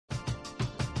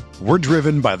We're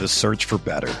driven by the search for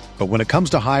better. But when it comes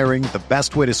to hiring, the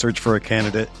best way to search for a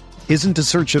candidate isn't to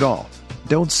search at all.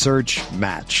 Don't search,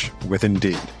 match with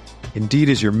Indeed. Indeed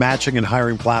is your matching and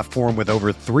hiring platform with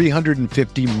over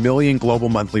 350 million global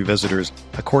monthly visitors,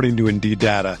 according to Indeed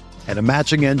data, and a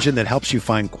matching engine that helps you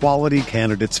find quality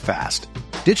candidates fast.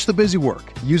 Ditch the busy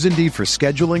work. Use Indeed for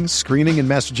scheduling, screening, and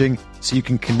messaging so you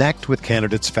can connect with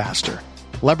candidates faster.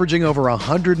 Leveraging over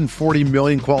 140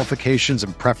 million qualifications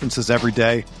and preferences every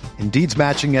day, Indeed's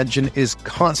matching engine is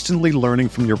constantly learning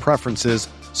from your preferences,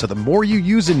 so the more you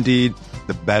use Indeed,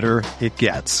 the better it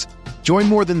gets. Join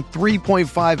more than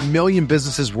 3.5 million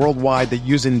businesses worldwide that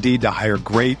use Indeed to hire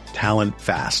great talent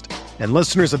fast. And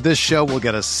listeners of this show will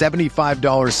get a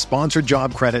 $75 sponsored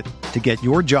job credit to get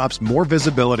your jobs more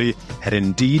visibility at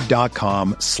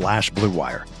Indeed.com/Blue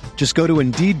Wire. Just go to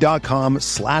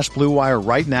Indeed.com/Blue Wire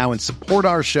right now and support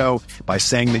our show by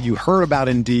saying that you heard about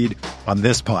Indeed on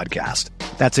this podcast.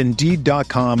 That's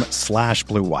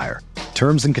Indeed.com/Blue Wire.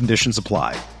 Terms and conditions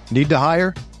apply. Need to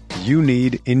hire? You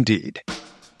need Indeed.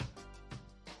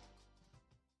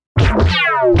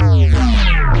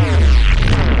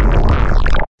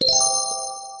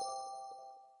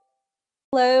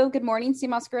 Hello, good morning, Sea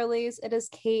Moss Girlies. It is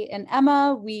Kate and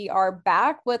Emma. We are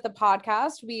back with the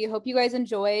podcast. We hope you guys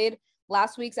enjoyed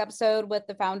last week's episode with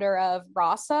the founder of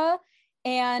Rasa.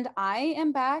 And I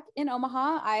am back in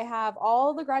Omaha. I have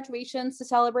all the graduations to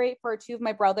celebrate for two of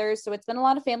my brothers. So it's been a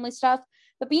lot of family stuff.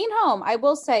 But being home, I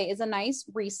will say, is a nice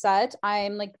reset.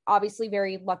 I'm obviously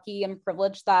very lucky and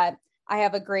privileged that I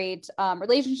have a great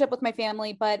relationship with my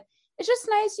family. But it's just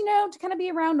nice, to kind of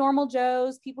be around normal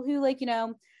Joes, people who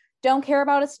don't care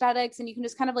about aesthetics, and you can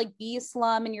just kind of be a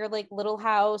slum in your little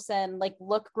house and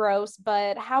look gross.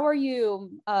 But how are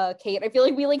you, Kate? I feel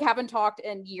like we haven't talked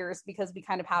in years because we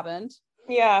kind of haven't.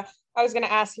 Yeah, I was going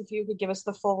to ask if you could give us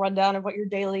the full rundown of what your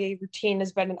daily routine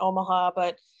has been in Omaha,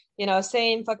 but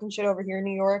same fucking shit over here in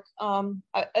New York.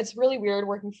 It's really weird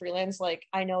working freelance.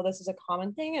 I know this is a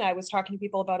common thing, and I was talking to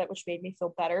people about it, which made me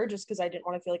feel better just because I didn't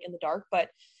want to feel in the dark.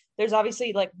 But there's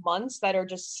obviously months that are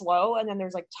just slow, and then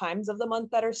there's times of the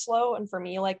month that are slow. And for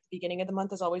me, the beginning of the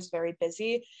month is always very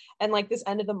busy, and this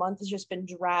end of the month has just been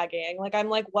dragging. I'm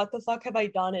what the fuck have I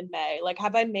done in May?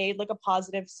 Have I made a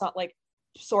positive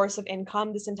source of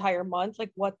income this entire month?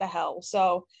 What the hell?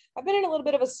 So I've been in a little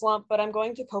bit of a slump, but I'm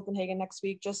going to Copenhagen next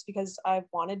week just because I've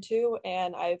wanted to,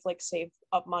 and I've saved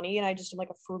up money, and I just am a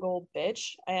frugal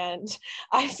bitch, and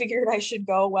I figured I should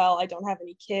go while I don't have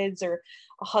any kids or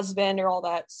a husband or all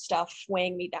that stuff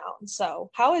weighing me down. So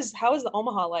how is the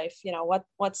Omaha life?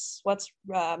 What's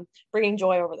bringing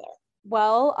joy over there?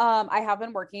 Well, I have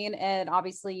been working, and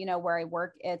obviously, where I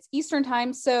work, it's Eastern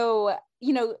time. So,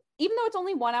 even though it's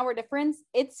only 1 hour difference,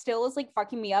 it still is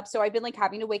fucking me up. So I've been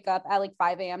having to wake up at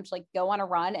 5 a.m. to go on a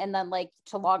run, and then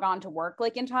to log on to work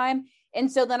in time.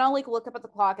 And so then I'll look up at the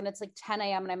clock, and it's 10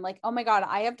 a.m. and I'm oh my God,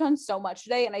 I have done so much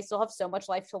today, and I still have so much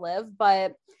life to live.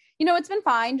 But, it's been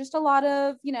fine. Just a lot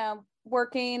of,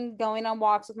 working, going on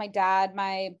walks with my dad.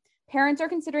 My parents are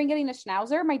considering getting a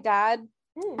schnauzer. My dad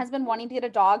has been wanting to get a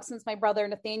dog since my brother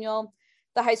Nathaniel,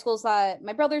 the high schools that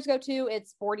my brothers go to,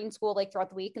 it's boarding school throughout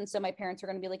the week. And so my parents are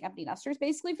going to be empty nesters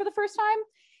basically for the first time.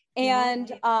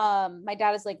 And my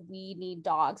dad is we need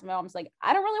dogs. My mom's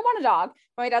I don't really want a dog.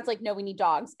 But my dad's no, we need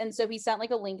dogs. And so he sent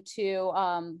a link to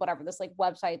whatever this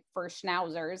website for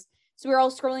schnauzers. So we were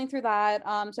all scrolling through that.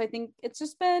 So I think it's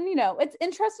just been, it's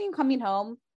interesting coming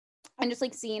home and just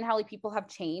seeing how people have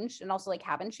changed and also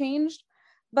haven't changed.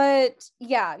 But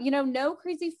yeah, no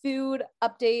crazy food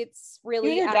updates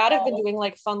really. You and your dad have been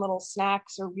doing fun little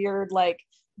snacks or weird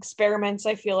experiments.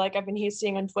 I feel I've been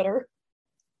seeing on Twitter.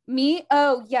 Me?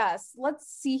 Oh yes. Let's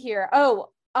see here. Oh,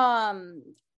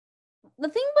 the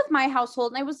thing with my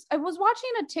household, and I was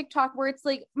watching a TikTok where it's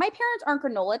my parents aren't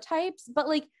granola types, but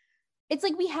it's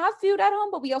we have food at home,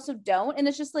 but we also don't, and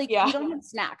it's just we don't have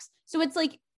snacks. So it's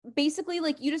basically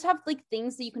you just have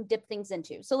things that you can dip things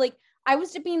into. So I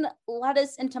was dipping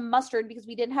lettuce into mustard because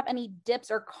we didn't have any dips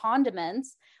or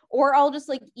condiments, or I'll just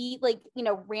eat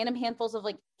random handfuls of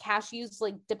cashews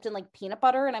dipped in peanut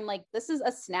butter, and I'm this is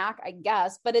a snack, I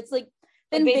guess, but it's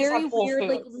been very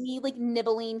weird me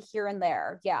nibbling here and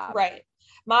there. Yeah, right.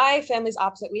 My family's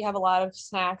opposite. We have a lot of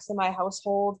snacks in my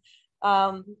household,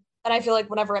 and I feel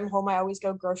whenever I'm home I always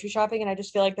go grocery shopping, and I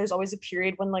just feel there's always a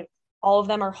period when all of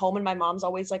them are home, and my mom's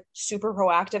always super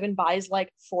proactive and buys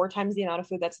 4 times the amount of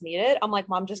food that's needed. I'm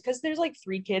Mom, just because there's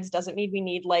 3 kids doesn't mean we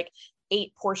need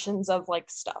 8 portions of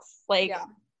stuff. I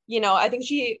think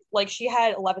she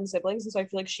had 11 siblings, and so I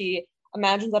feel she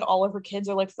imagines that all of her kids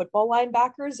are football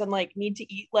linebackers and need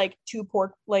to eat 2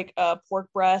 pork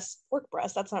breasts.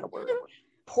 That's not a word.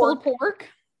 Pork.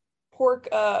 pork,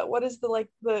 what is the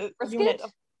Brisket? unit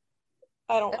of,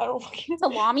 I don't fucking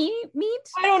Salami meat?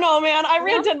 I don't know, man. I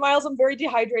ran Yeah. 10 miles. I'm very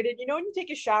dehydrated. You know, when you take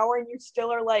a shower and you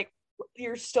still are like,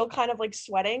 you're still kind of like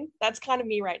sweating? That's kind of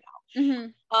me right now.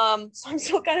 So I'm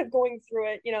still kind of going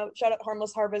through it. You know, shout out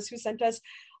Harmless Harvest, who sent us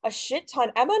a shit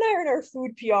ton. Emma and I are in our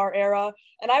food PR era,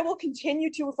 and I will continue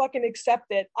to fucking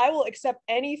accept it. I will accept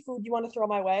any food you want to throw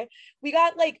my way. We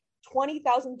got like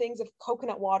 20,000 things of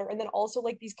coconut water, and then also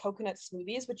like these coconut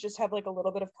smoothies, which just have like a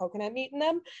little bit of coconut meat in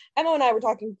them. Emma and I were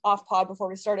talking off pod before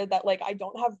we started that like I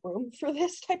don't have room for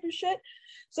this type of shit.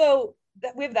 So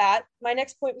we have that. My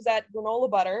next point was that granola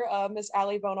butter. Miss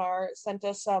Ali Bonar sent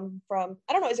us some from,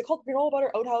 I don't know, is it called granola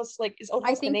butter? Oat House? Like, is Oat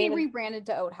House I think the name? they rebranded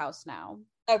to Oat House now.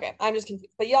 Okay, I'm just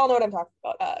confused, but y'all know what I'm talking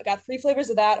about. Got 3 flavors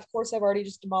of that. Of course, I've already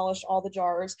just demolished all the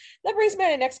jars. That brings me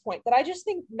to the next point, that I just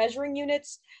think measuring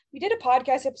units, we did a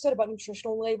podcast episode about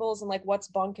nutritional labels and like what's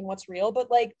bunk and what's real,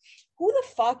 but like, who the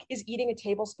fuck is eating a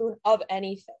tablespoon of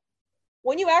anything?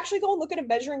 When you actually go and look at a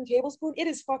measuring tablespoon, it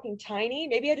is fucking tiny.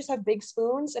 Maybe I just have big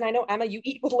spoons, and I know, Emma, you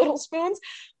eat with little spoons,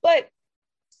 but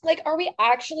like, are we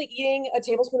actually eating a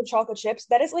tablespoon of chocolate chips?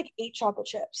 That is like 8 chocolate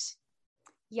chips.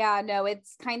 Yeah, no,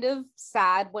 it's kind of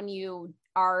sad when you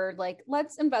are like,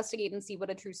 let's investigate and see what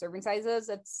a true serving size is.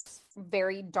 It's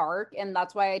very dark, and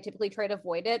that's why I typically try to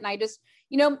avoid it. And I just,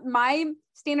 my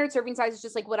standard serving size is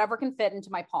just like whatever can fit into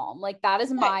my palm. Like that is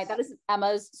that is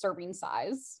Emma's serving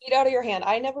size. Eat out of your hand.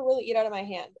 I never really eat out of my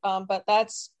hand, but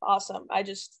that's awesome. I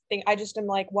just am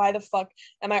like, why the fuck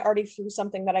am I already through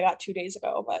something that I got 2 days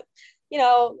ago? But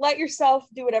let yourself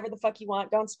do whatever the fuck you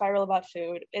want. Don't spiral about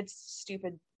food. It's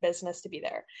stupid business to be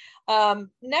there.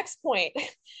 Next point.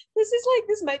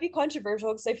 This might be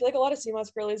controversial because I feel like a lot of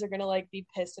CMOS girlies are gonna like be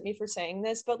pissed at me for saying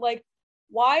this, but like,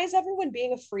 why is everyone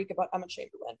being a freak about Emma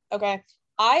Chamberlain? Okay,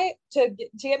 to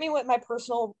get me with my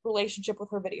personal relationship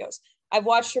with her videos, I've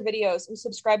watched her videos and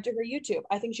subscribed to her YouTube.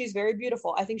 I think she's very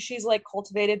beautiful. I think she's like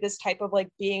cultivated this type of like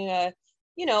being a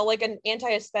like an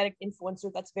anti-aesthetic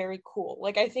influencer that's very cool.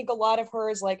 Like, I think a lot of her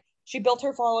is like, she built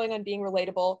her following on being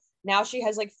relatable. Now she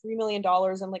has like $3 million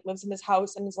and like lives in this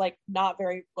house and is like not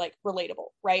very like relatable,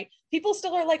 right? People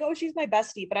still are like, oh, she's my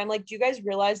bestie. But I'm like, do you guys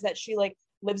realize that she like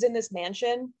lives in this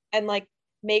mansion and like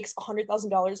makes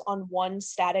 $100,000 on one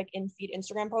static in-feed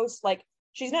Instagram post? Like,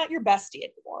 she's not your bestie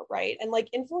anymore, right? And like,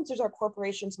 influencers are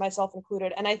corporations, myself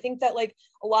included. And I think that like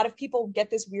a lot of people get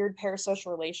this weird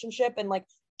parasocial relationship and like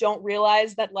don't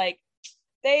realize that like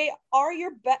they are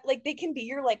your like they can be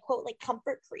your like quote like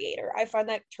comfort creator. I find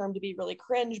that term to be really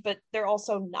cringe, but they're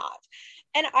also not.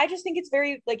 And I just think it's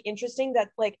very like interesting that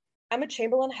like Emma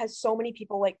Chamberlain has so many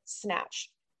people like snatch.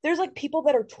 There's like people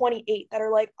that are 28 that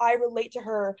are like, I relate to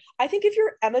her. I think if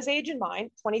you're Emma's age and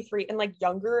mine, 23 and like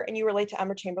younger, and you relate to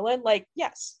Emma Chamberlain, like,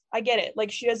 yes, I get it.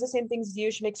 Like, she does the same things as you.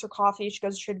 She makes her coffee. She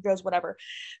goes to Trader Joe's, whatever.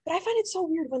 But I find it so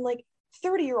weird when like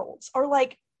 30-year-olds are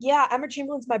like, yeah, Emma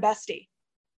Chamberlain's my bestie.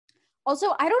 Also,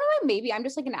 I don't know, maybe I'm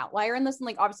just like an outlier in this. And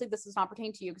like, obviously this does not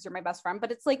pertain to you because you're my best friend,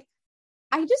 but it's like,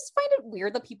 I just find it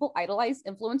weird that people idolize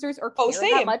influencers or care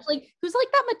that much. Like, who's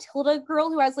like that Matilda girl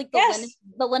who has like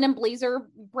the linen blazer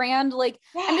brand? Like,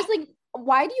 I'm just like,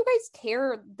 why do you guys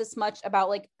care this much about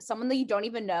like someone that you don't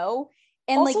even know?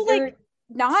 And also, like, they're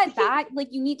not that like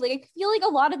you need, like, I feel like a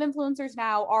lot of influencers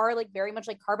now are like very much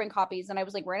like carbon copies. And I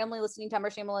was like randomly listening to Emma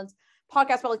Chamberlain's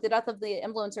podcast about like the death of the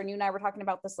influencer, and you and I were talking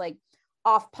about this like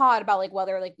off pod about like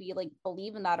whether like we like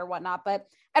believe in that or whatnot. But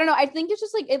I don't know, I think it's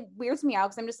just like it weirds me out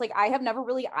because I'm just like, I have never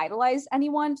really idolized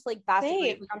anyone to like that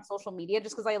degree on social media,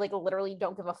 just because I like literally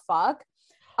don't give a fuck.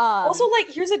 Also, like,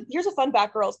 here's a fun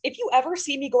fact, girls. If you ever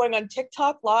see me going on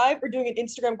TikTok live or doing an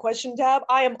Instagram question tab,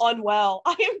 I am unwell.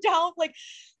 I am down. Like,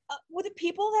 with the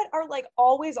people that are like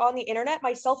always on the internet,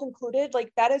 myself included,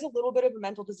 like that is a little bit of a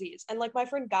mental disease. And like my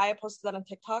friend Gaia posted that on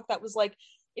TikTok, that was like,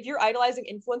 if you're idolizing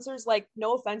influencers, like,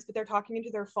 no offense, but they're talking into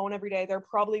their phone every day, they're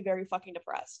probably very fucking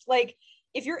depressed. Like,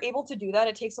 if you're able to do that,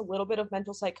 it takes a little bit of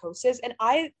mental psychosis. And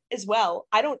I as well,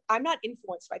 I'm not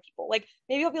influenced by people. Like,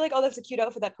 maybe I'll be like, oh, that's a cute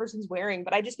outfit that person's wearing,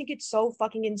 but I just think it's so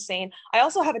fucking insane. I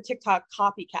also have a TikTok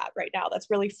copycat right now that's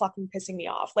really fucking pissing me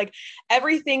off. Like,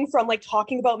 everything from like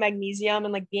talking about magnesium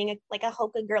and like being like a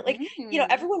Hoka girl, like,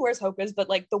 everyone wears Hokas, but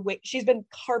like the way she's been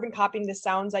carbon copying the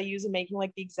sounds I use and making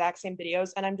like the exact same videos.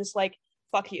 And I'm just like,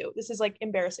 fuck you. This is like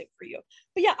embarrassing for you.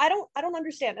 But yeah, I don't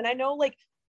understand. And I know like,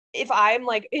 if I'm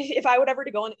like, if I would ever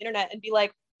to go on the internet and be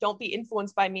like, don't be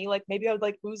influenced by me, like maybe I would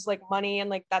like lose like money, and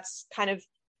like that's kind of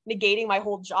negating my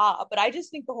whole job. But I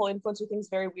just think the whole influencer thing is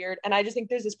very weird. And I just think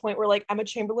there's this point where like Emma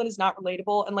Chamberlain is not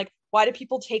relatable. And like, why do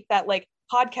people take that like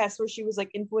podcast where she was like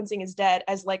influencing is dead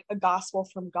as like a gospel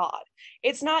from God.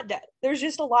 It's not dead. There's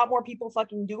just a lot more people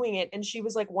fucking doing it, and she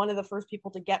was like one of the first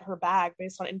people to get her bag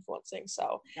based on influencing.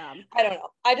 So Yeah. I don't know.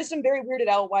 I just am very weirded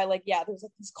out why like there's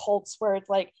like these cults where it's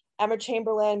like Emma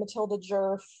Chamberlain, Matilda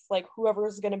Djerf, like whoever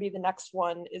is going to be the next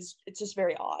one it's just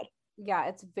very odd. Yeah,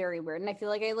 it's very weird. And I feel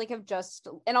like I like have just,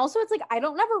 and also it's like I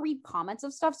don't never read comments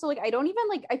of stuff, so like I don't even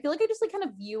like, I feel like I just like kind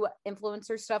of view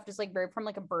influencer stuff just like very from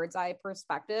like a bird's eye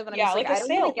perspective, and I'm just like I don't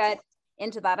really get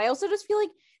into that. I also just feel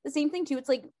like the same thing too. It's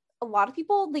like a lot of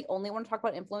people, they only want to talk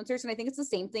about influencers, and I think it's the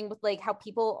same thing with like how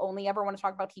people only ever want to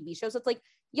talk about TV shows. It's like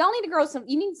y'all need to grow some,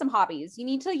 you need some hobbies, you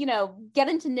need to, you know, get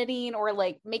into knitting or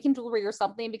like making jewelry or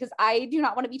something, because I do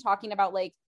not want to be talking about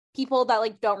like people that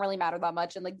like don't really matter that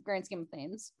much in like the grand scheme of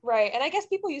things. Right. And I guess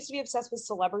people used to be obsessed with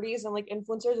celebrities, and like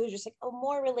influencers are just like a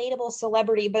more relatable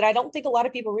celebrity. But I don't think a lot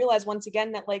of people realize, once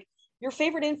again, that like your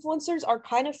favorite influencers are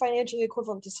kind of financially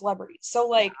equivalent to celebrities. So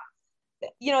like,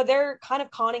 you know, they're kind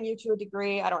of conning you to a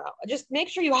degree. I don't know. Just make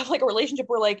sure you have like a relationship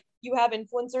where like you have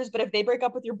influencers, but if they break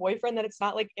up with your boyfriend, then it's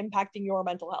not like impacting your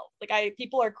mental health. Like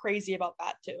people are crazy about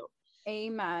that too.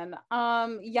 Amen.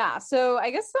 Yeah, so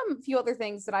I guess some few other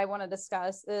things that I want to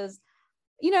discuss is,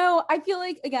 you know, I feel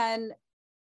like, again,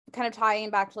 kind of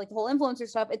tying back to like the whole influencer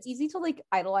stuff, it's easy to like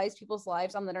idolize people's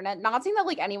lives on the internet. Not saying that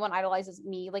like anyone idolizes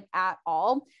me like at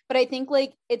all, but I think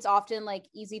like it's often like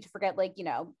easy to forget, like, you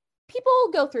know,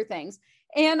 people go through things,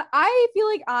 and I feel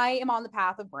like I am on the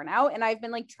path of burnout, and I've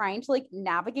been like trying to like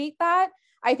navigate that.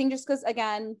 I think just because,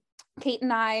 again, Kate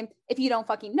and I, if you don't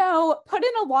fucking know, put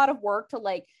in a lot of work to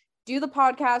like do the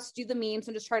podcast, do the memes,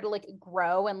 and just try to like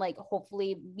grow and like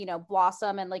hopefully, you know,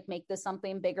 blossom and like make this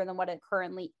something bigger than what it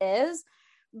currently is.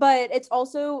 But it's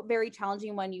also very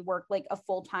challenging when you work like a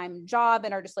full-time job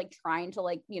and are just like trying to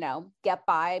like, you know, get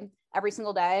by every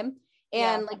single day.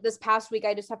 And like this past week,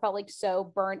 I just have felt like so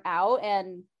burnt out.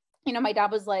 And, you know, my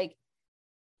dad was like,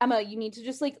 Emma, you need to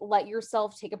just like let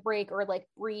yourself take a break or like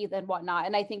breathe and whatnot.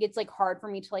 And I think it's like hard for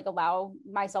me to like allow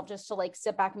myself just to like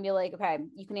sit back and be like, okay,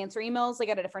 you can answer emails like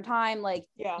at a different time. Like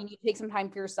you need to take some time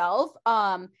for yourself.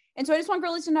 And so I just want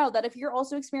girlies to know that if you're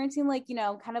also experiencing like, you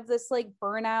know, kind of this like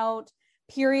burnout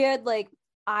period, like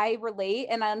I relate.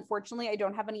 And unfortunately, I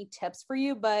don't have any tips for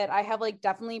you, but I have like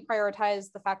definitely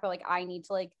prioritized the fact that like I need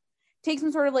to like take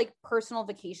some sort of like personal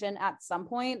vacation at some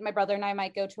point. My brother and I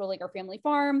might go to like our family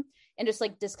farm and just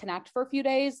like disconnect for a few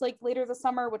days like later this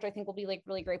summer, which I think will be like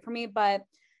really great for me. But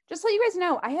just so you guys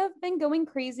know, I have been going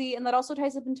crazy, and that also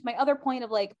ties up into my other point of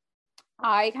like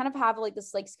I kind of have like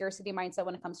this like scarcity mindset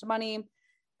when it comes to money.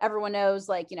 Everyone knows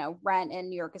like, you know, rent in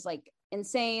New York is like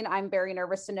insane. I'm very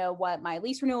nervous to know what my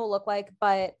lease renewal will look like,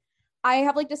 but I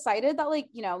have like decided that like,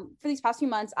 you know, for these past few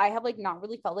months, I have like not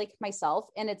really felt like myself.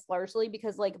 And it's largely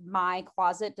because like my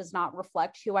closet does not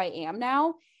reflect who I am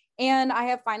now. And I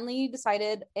have finally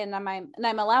decided, and I'm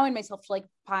allowing myself to like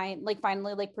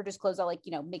finally like purchase clothes that like,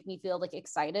 you know, make me feel like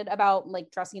excited about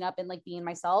like dressing up and like being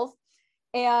myself.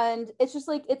 And it's just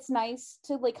like, it's nice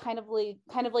to like kind of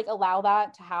like allow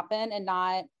that to happen and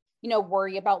not, you know,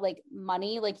 worry about like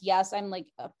money. Like, yes, I'm like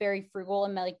very frugal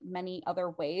in like many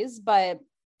other ways, but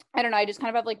I don't know. I just kind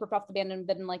of have like ripped off the band and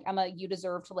been like, Emma, you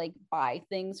deserve to like buy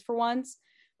things for once,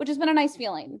 which has been a nice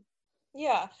feeling.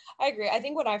 Yeah, I agree. I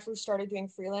think when I first started doing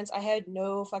freelance, I had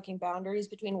no fucking boundaries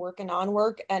between work and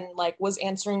non-work, and like was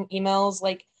answering emails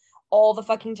like all the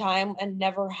fucking time and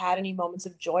never had any moments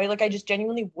of joy. Like I just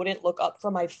genuinely wouldn't look up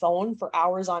from my phone for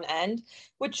hours on end,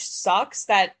 which sucks.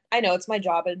 That I know it's my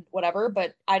job and whatever,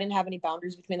 but I didn't have any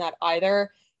boundaries between that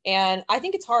either. And I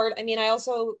think it's hard. I mean, I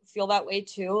also feel that way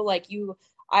too. Like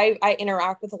I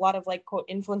interact with a lot of like quote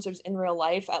influencers in real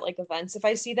life at like events if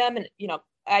I see them, and you know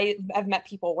I've met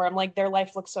people where I'm like, their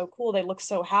life looks so cool, they look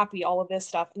so happy, all of this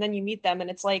stuff, and then you meet them and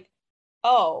it's like,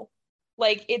 oh,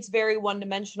 like it's very one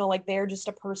dimensional, like they're just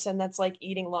a person that's like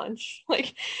eating lunch.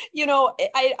 Like, you know,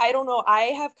 I don't know, I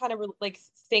have kind of like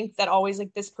think that always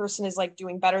like this person is like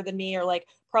doing better than me, or like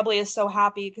probably is so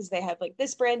happy because they have like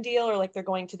this brand deal, or like they're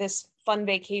going to this fun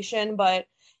vacation, but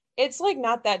it's like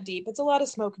not that deep. It's a lot of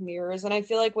smoke and mirrors. And I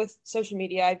feel like with social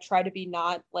media, I try to be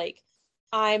not like,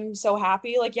 I'm so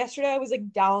happy. Like yesterday I was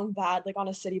like down bad, like on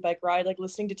a city bike ride, like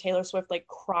listening to Taylor Swift, like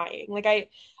crying. Like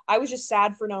I was just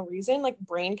sad for no reason, like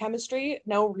brain chemistry,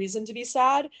 no reason to be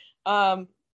sad. And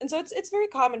so it's very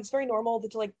common. It's very normal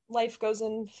that like life goes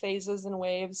in phases and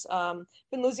waves.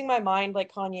 Been losing my mind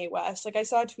like Kanye West. Like I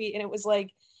saw a tweet and it was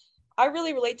like, I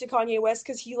really relate to Kanye West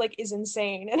because he like is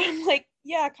insane. And I'm like,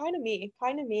 yeah, kind of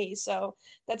me. So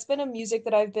that's been a music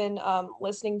that I've been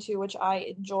listening to, which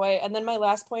I enjoy. And then my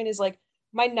last point is like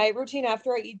my night routine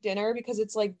after I eat dinner, because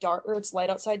it's like dark or it's light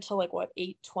outside till like what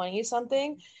 8:20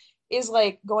 something, is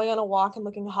like going on a walk and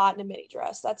looking hot in a mini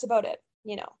dress. That's about it.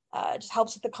 It just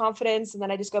helps with the confidence. And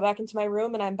then I just go back into my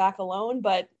room and I'm back alone,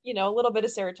 but a little bit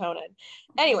of serotonin.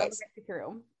 Anyways,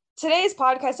 today's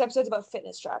podcast episode is about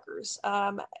fitness trackers.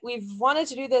 We've wanted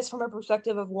to do this from a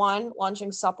perspective of one,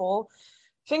 launching Supple.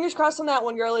 Fingers crossed on that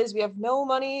one, girlies. We have no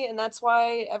money, and that's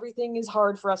why everything is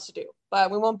hard for us to do. But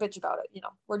we won't bitch about it.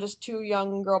 We're just two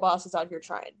young girl bosses out here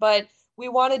trying. But we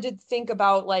wanted to think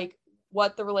about like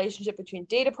what the relationship between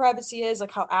data privacy is,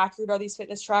 like how accurate are these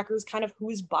fitness trackers, kind of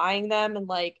who's buying them, and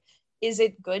like, is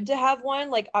it good to have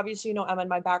one? Like, obviously, Emma, and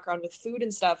my background with food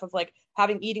and stuff of like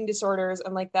having eating disorders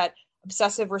and like that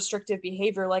obsessive restrictive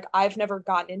behavior. Like, I've never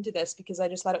gotten into this because I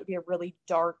just thought it would be a really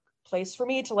dark place for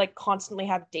me to like constantly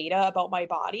have data about my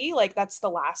body. Like, that's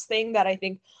the last thing that I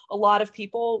think a lot of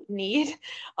people need.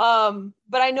 But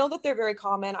I know that they're very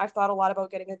common. I've thought a lot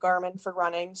about getting a Garmin for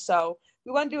running. So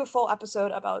we want to do a full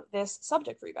episode about this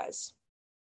subject for you guys.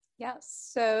 Yes.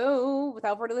 So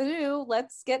without further ado,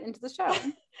 let's get into the show.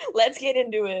 Let's get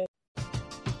into it.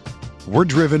 We're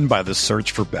driven by the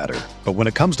search for better. But when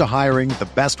it comes to hiring, the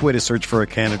best way to search for a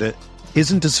candidate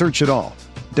isn't to search at all.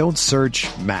 Don't search,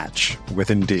 match with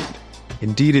Indeed.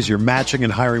 Indeed is your matching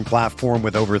and hiring platform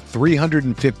with over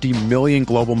 350 million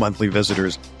global monthly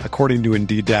visitors, according to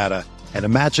Indeed data, and a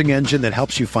matching engine that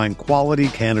helps you find quality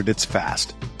candidates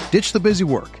fast. Ditch the busy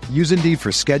work. Use Indeed for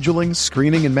scheduling,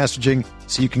 screening, and messaging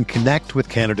so you can connect with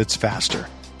candidates faster.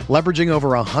 Leveraging over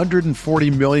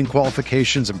 140 million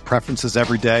qualifications and preferences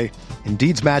every day,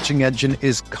 Indeed's matching engine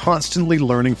is constantly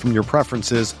learning from your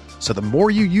preferences, so the more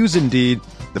you use Indeed,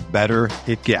 the better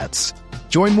it gets.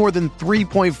 Join more than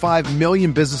 3.5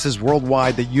 million businesses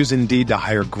worldwide that use Indeed to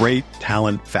hire great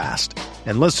talent fast.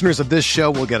 And listeners of this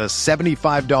show will get a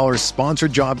 $75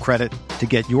 sponsored job credit to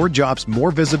get your jobs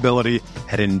more visibility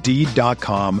at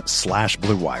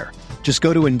Indeed.com/Blue Wire. Just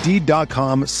go to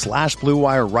Indeed.com/Blue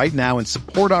Wire right now and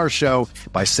support our show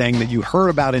by saying that you heard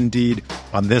about Indeed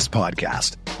on this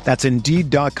podcast. That's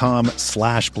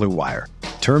Indeed.com/Blue Wire.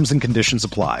 Terms and conditions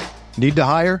apply. Need to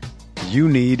hire? You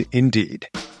need Indeed.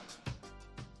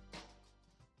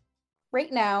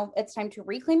 Right now, it's time to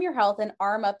reclaim your health and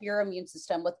arm up your immune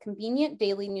system with convenient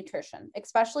daily nutrition,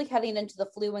 especially heading into the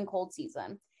flu and cold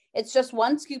season. It's just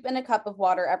one scoop in a cup of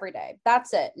water every day.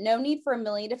 That's it. No need for a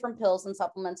million different pills and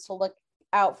supplements to look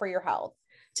out for your health.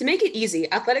 To make it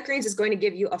easy, Athletic Greens is going to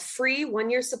give you a free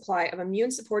 1-year supply of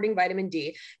immune-supporting vitamin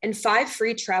D and 5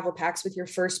 free travel packs with your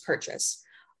first purchase.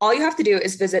 All you have to do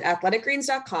is visit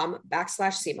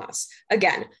athleticgreens.com/CMOS.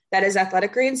 Again, that is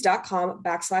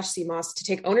athleticgreens.com/CMOS to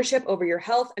take ownership over your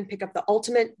health and pick up the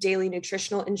ultimate daily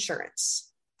nutritional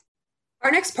insurance. Our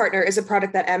next partner is a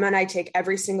product that Emma and I take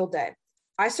every single day.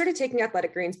 I started taking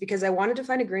Athletic Greens because I wanted to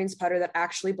find a greens powder that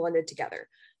actually blended together.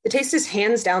 The taste is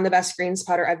hands down the best greens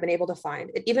powder I've been able to find.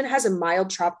 It even has a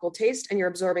mild tropical taste, and you're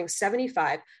absorbing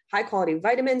 75 high-quality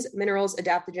vitamins, minerals,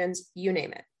 adaptogens, you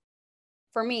name it.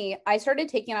 For me, I started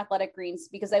taking Athletic Greens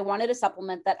because I wanted a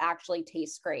supplement that actually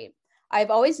tastes great. I've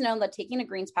always known that taking a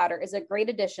greens powder is a great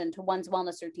addition to one's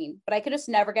wellness routine, but I could just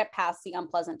never get past the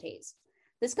unpleasant taste.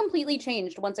 This completely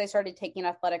changed once I started taking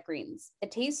Athletic Greens.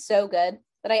 It tastes so good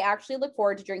that I actually look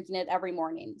forward to drinking it every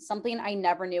morning, something I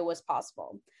never knew was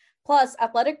possible. Plus,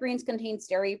 Athletic Greens contains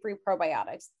dairy-free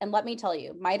probiotics, and let me tell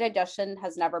you, my digestion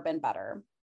has never been better.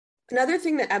 Another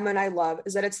thing that Emma and I love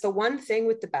is that it's the one thing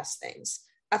with the best things.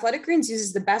 Athletic Greens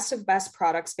uses the best of best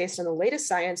products based on the latest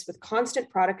science with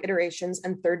constant product iterations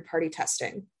and third-party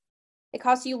testing. It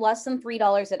costs you less than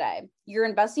 $3 a day. You're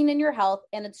investing in your health,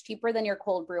 and it's cheaper than your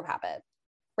cold brew habit.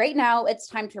 Right now, it's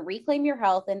time to reclaim your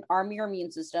health and arm your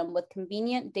immune system with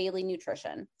convenient daily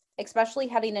nutrition, especially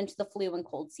heading into the flu and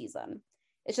cold season.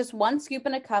 It's just one scoop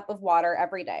in a cup of water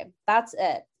every day. That's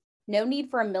it. No need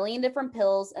for a million different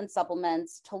pills and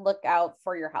supplements to look out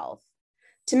for your health.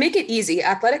 To make it easy,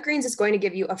 Athletic Greens is going to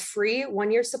give you a free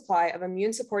 1-year supply of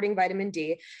immune-supporting vitamin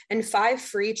D and 5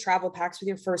 free travel packs with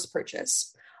your first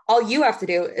purchase. All you have to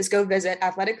do is go visit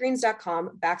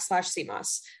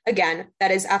athleticgreens.com/CMOS. Again,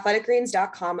 that is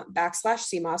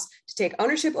athleticgreens.com/CMOS to take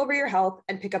ownership over your health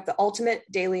and pick up the ultimate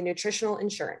daily nutritional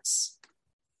insurance.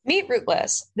 Meet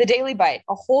Rootless, the daily bite,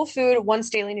 a whole food, once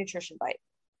daily nutrition bite.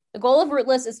 The goal of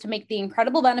Rootless is to make the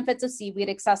incredible benefits of seaweed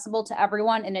accessible to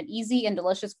everyone in an easy and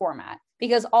delicious format,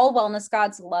 because all wellness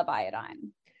gods love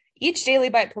iodine. Each daily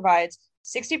bite provides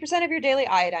 60% of your daily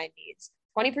iodine needs,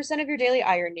 20% of your daily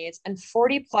iron needs, and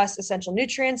 40 plus essential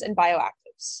nutrients and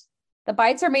bioactives. The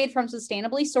bites are made from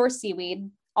sustainably sourced seaweed,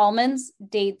 almonds,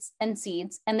 dates, and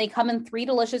seeds, and they come in 3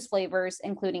 delicious flavors,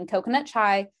 including coconut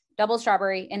chai, double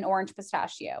strawberry, and orange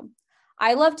pistachio.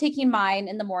 I love taking mine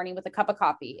in the morning with a cup of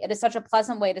coffee. It is such a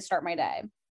pleasant way to start my day.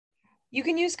 You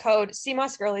can use code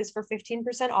CMOSGirlies for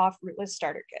 15% off Rootless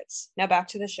starter kits. Now back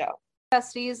to the show.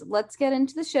 Besties, let's get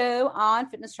into the show on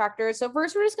fitness trackers. So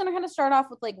first, we're just going to kind of start off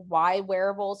with like why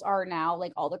wearables are now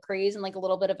like all the craze and like a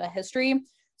little bit of a history.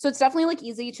 So it's definitely like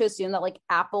easy to assume that like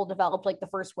Apple developed like the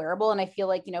first wearable. And I feel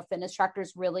like, you know, fitness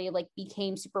trackers really like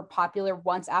became super popular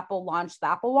once Apple launched the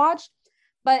Apple Watch.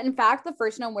 But in fact, the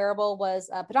first known wearable was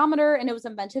a pedometer, and it was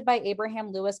invented by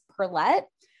Abraham Louis Perlet.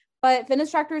 But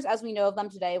fitness trackers, as we know of them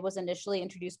today, was initially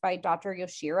introduced by Dr.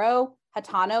 Yoshiro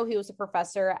Hatano, who was a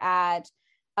professor at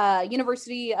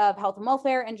University of Health and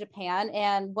Welfare in Japan.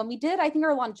 And when we did, I think,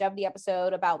 our longevity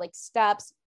episode about like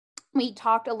steps, we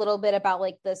talked a little bit about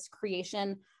like this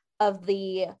creation of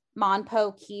the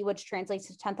Monpo key, which translates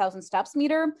to 10,000 steps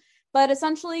meter. But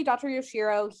essentially, Dr.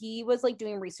 Yoshiro, he was like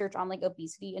doing research on like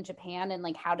obesity in Japan and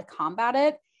like how to combat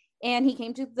it. And he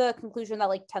came to the conclusion that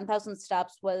like 10,000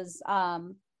 steps was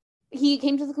he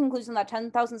came to the conclusion that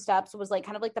 10,000 steps was like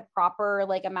kind of like the proper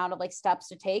like amount of like steps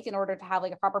to take in order to have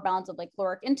like a proper balance of like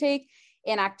caloric intake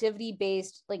and activity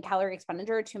based like calorie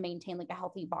expenditure to maintain like a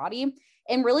healthy body.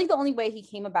 And really the only way he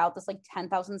came about this like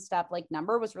 10,000 step like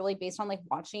number was really based on like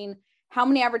watching how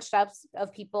many average steps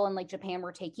of people in like Japan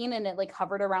were taking, and it like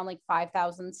hovered around like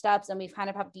 5,000 steps. And we've kind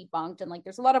of have debunked, and like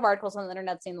there's a lot of articles on the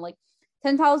internet saying like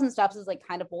 10,000 steps is like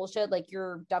kind of bullshit. Like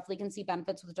you're definitely can see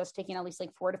benefits with just taking at least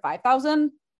like 4,000 to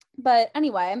 5,000. But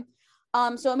anyway,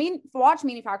 so a watch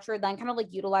manufacturer then kind of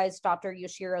like utilized Dr.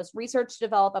 Yoshiro's research to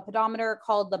develop a pedometer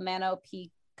called the Mano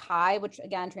P Kai, which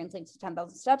again translates to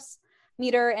 10,000 steps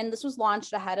meter. And this was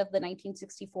launched ahead of the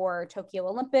 1964 Tokyo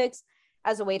Olympics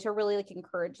as a way to really like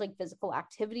encourage like physical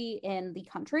activity in the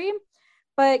country.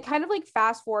 But kind of like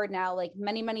fast forward now, like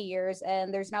many, many years,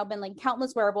 and there's now been like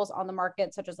countless wearables on the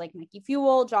market, such as like Nike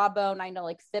Fuel, Jawbone. I know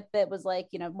like Fitbit was like,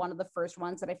 you know, one of the first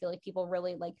ones that I feel like people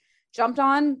really like jumped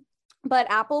on.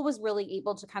 But Apple was really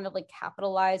able to kind of like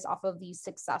capitalize off of these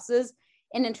successes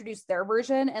and introduce their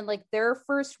version. And like their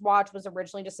first watch was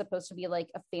originally just supposed to be like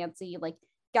a fancy like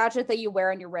gadget that you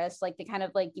wear on your wrist. Like they kind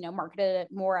of like, you know, marketed it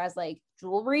more as like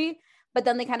jewelry. But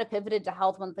then they kind of pivoted to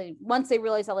health once they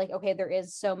realized that like, okay, there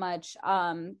is so much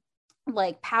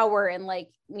like power and like,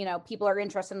 you know, people are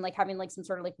interested in like having like some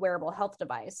sort of like wearable health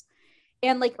device.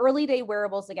 And like early day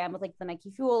wearables, again, with like the Nike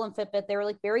Fuel and Fitbit, they were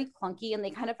like very clunky and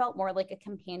they kind of felt more like a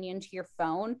companion to your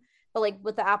phone. But like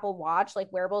with the Apple Watch,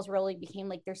 like wearables really became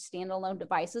like their standalone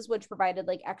devices, which provided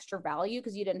like extra value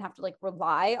because you didn't have to like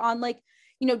rely on like,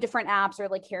 you know, different apps or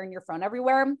like carrying your phone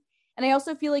everywhere. And I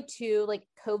also feel like too, like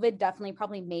COVID definitely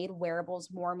probably made wearables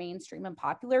more mainstream and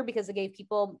popular because it gave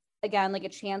people, again, like a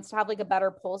chance to have like a better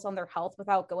pulse on their health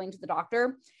without going to the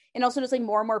doctor. And also just like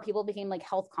more and more people became like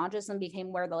health conscious and became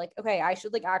aware that like, okay, I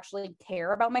should like actually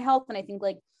care about my health. And I think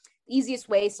like the easiest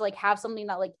way is to like have something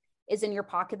that like is in your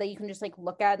pocket that you can just like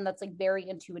look at. And that's like very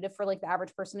intuitive for like the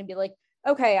average person to be like,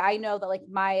 okay, I know that like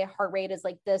my heart rate is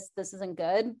like this isn't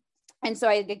good. And so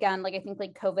I think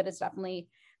like COVID has definitely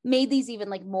made these even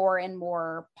like more and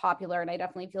more popular. And I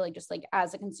definitely feel like just like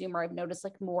as a consumer, I've noticed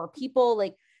like more people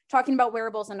like talking about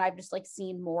wearables, and I've just like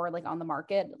seen more like on the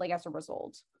market like as a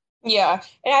result. Yeah,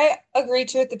 and I agree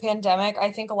too with the pandemic.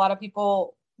 I think a lot of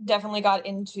people definitely got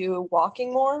into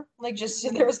walking more. Like just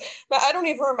there was, but I don't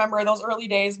even remember those early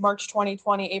days, March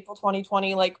 2020, April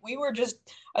 2020. Like we were just,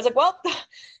 I was like, well,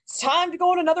 it's time to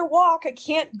go on another walk. I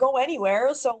can't go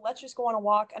anywhere, so let's just go on a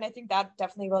walk. And I think that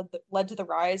definitely led to the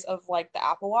rise of like the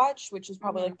Apple Watch, which is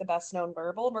probably like the best known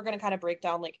wearable. And we're going to kind of break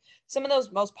down like some of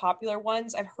those most popular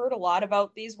ones. I've heard a lot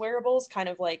about these wearables, kind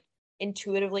of like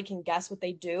intuitively can guess what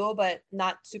they do, but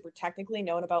not super technically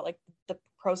known about like the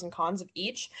pros and cons of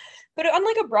each. But on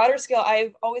like a broader scale,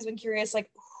 I've always been curious,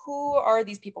 like who are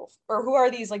these people, or who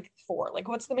are these like for? Like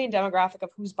what's the main demographic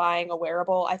of who's buying a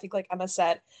wearable? I think like Emma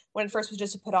said, when it first was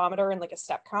just a pedometer and like a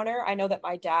step counter. I know that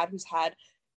my dad, who's had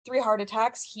 3 heart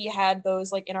attacks, he had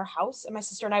those like in our house, and my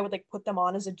sister and I would like put them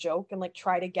on as a joke and like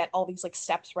try to get all these like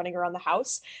steps running around the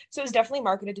house. So it was definitely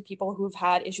marketed to people who've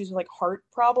had issues with like heart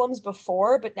problems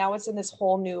before, but now it's in this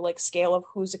whole new like scale of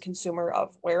who's a consumer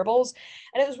of wearables.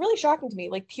 And it was really shocking to me.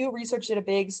 Like Pew Research did a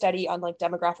big study on like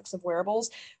demographics of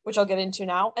wearables, which I'll get into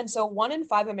now. And so 1 in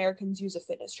 5 Americans use a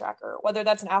fitness tracker, whether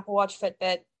that's an Apple Watch,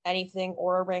 Fitbit, anything,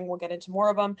 or a Ring. We'll get into more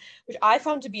of them, which I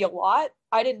found to be a lot.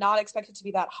 I did not expect it to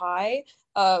be that high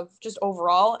of just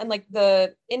overall. And like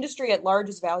the industry at large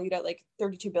is valued at like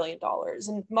 $32 billion.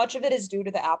 And much of it is due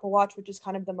to the Apple Watch, which is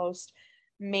kind of the most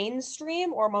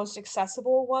mainstream or most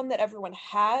accessible one that everyone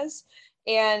has.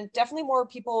 And definitely more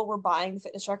people were buying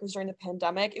fitness trackers during the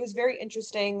pandemic. It was very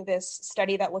interesting, this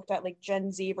study that looked at like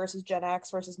Gen Z versus Gen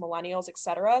X versus millennials,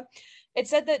 etc. It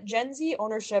said that Gen Z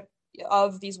ownership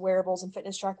of these wearables and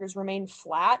fitness trackers remained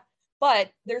flat,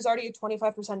 But there's already a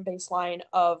 25% baseline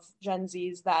of Gen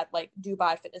Zs that like do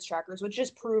buy fitness trackers, which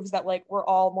just proves that like we're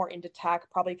all more into tech,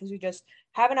 probably because we just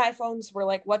have an iPhone. So we're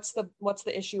like, what's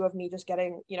the issue of me just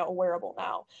getting, you know, a wearable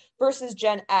now versus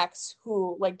Gen X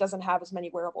who like doesn't have as many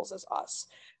wearables as us.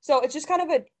 So it's just kind of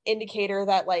an indicator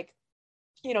that like,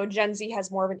 you know, Gen Z has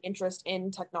more of an interest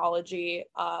in technology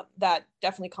that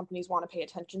definitely companies want to pay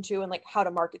attention to, and like how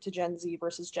to market to Gen Z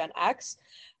versus Gen X.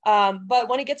 But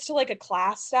when it gets to like a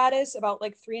class status, about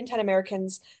like 3 in 10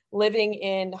 Americans living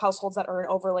in households that earn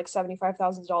over like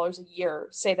 $75,000 a year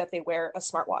say that they wear a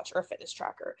smartwatch or a fitness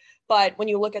tracker. But when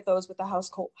you look at those with the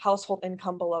household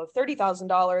income below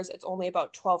 $30,000, it's only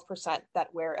about 12%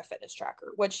 that wear a fitness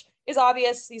tracker, which is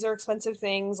obvious. These are expensive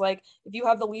things. Like if you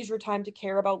have the leisure time to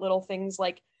care about little things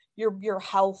like your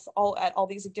health, all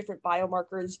these different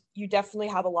biomarkers, you definitely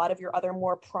have a lot of your other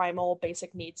more primal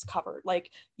basic needs covered. Like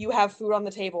you have food on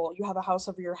the table, you have a house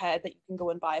over your head that you can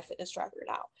go and buy a fitness tracker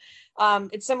now.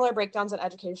 It's similar breakdowns at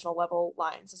educational level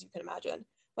lines, as you can imagine.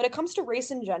 When it comes to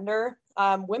race and gender,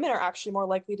 women are actually more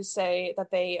likely to say that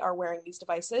they are wearing these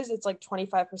devices. It's like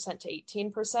 25%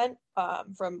 to 18%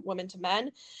 from women to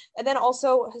men. And then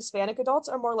also Hispanic adults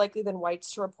are more likely than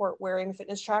whites to report wearing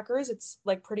fitness trackers. It's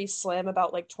like pretty slim,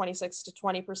 about like 26 to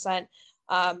 20%.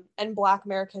 And Black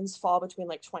Americans fall between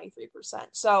like 23%.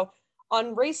 So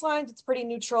on race lines, it's pretty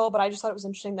neutral, but I just thought it was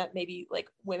interesting that maybe like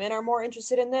women are more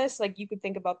interested in this. Like you could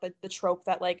think about the trope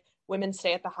that like women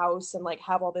stay at the house and like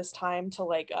have all this time to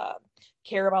like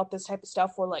care about this type of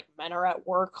stuff, where like men are at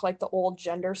work, like the old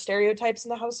gender stereotypes in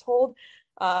the household.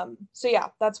 So yeah,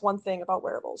 that's one thing about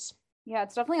wearables. Yeah,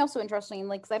 it's definitely also interesting,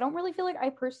 like, because I don't really feel like I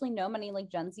personally know many like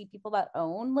Gen Z people that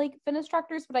own like fitness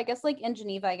trackers, but I guess like in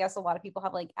Geneva, I guess a lot of people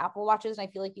have like Apple Watches, and I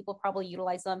feel like people probably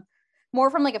utilize them more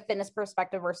from like a fitness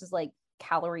perspective versus like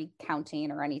calorie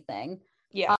counting or anything.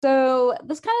 Yeah. So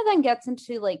this kind of then gets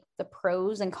into like the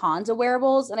pros and cons of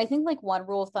wearables. And I think like one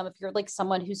rule of thumb, if you're like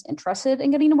someone who's interested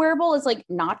in getting a wearable, is like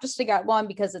not just to get one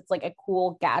because it's like a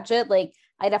cool gadget. Like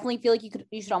I definitely feel like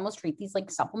you should almost treat these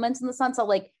like supplements, in the sense that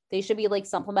like they should be like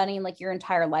supplementing like your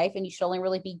entire life, and you should only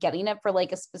really be getting it for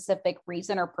like a specific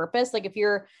reason or purpose. Like if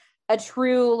you're a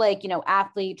true like, you know,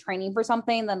 athlete training for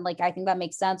something, then like I think that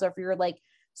makes sense. Or if you're like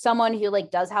someone who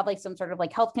like does have like some sort of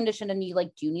like health condition and you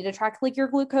like do need to track like your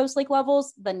glucose like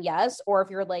levels, then yes. Or if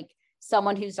you're like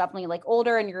someone who's definitely like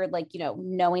older and you're like, you know,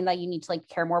 knowing that you need to like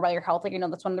care more about your health. Like, you know,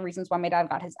 that's one of the reasons why my dad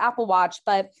got his Apple Watch.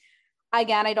 But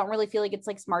again, I don't really feel like it's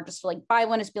like smart just to like buy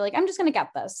one, just be like, I'm just going to get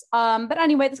this. But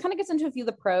anyway, this kind of gets into a few of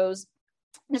the pros,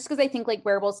 just because I think like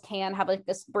wearables can have like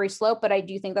this slippery slope, but I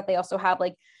do think that they also have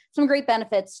like some great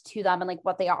benefits to them and like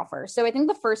what they offer. So I think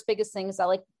the first biggest thing is that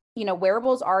like, you know,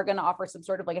 wearables are going to offer some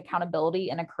sort of like accountability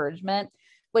and encouragement,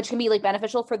 which can be like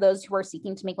beneficial for those who are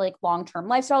seeking to make like long-term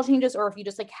lifestyle changes, or if you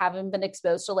just like haven't been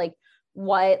exposed to like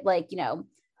what like, you know,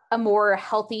 a more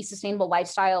healthy, sustainable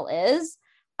lifestyle is.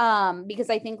 Because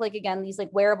I think like, again, these like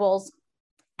wearables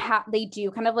they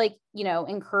do kind of like, you know,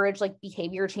 encourage like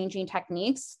behavior changing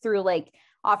techniques through like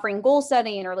offering goal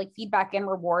setting or like feedback and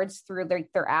rewards through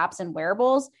their apps and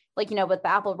wearables. Like, you know, with the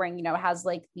Apple Ring, you know, it has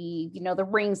like the, you know, the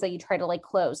rings that you try to like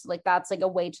close. Like that's like a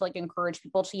way to like encourage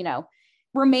people to, you know,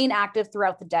 remain active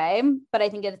throughout the day. But I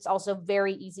think it's also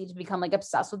very easy to become like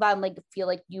obsessed with that and like feel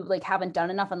like you like haven't done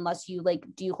enough unless you like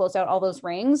do close out all those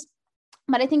rings.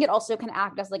 But I think it also can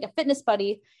act as like a fitness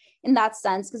buddy in that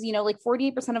sense. Cause you know, like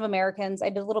 48% of Americans, I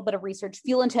did a little bit of research,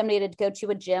 feel intimidated to go to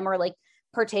a gym or like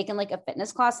partake in like a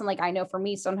fitness class. And like, I know for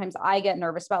me, sometimes I get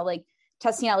nervous about like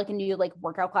testing out like a new like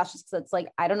workout class, just because it's like,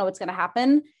 I don't know what's going to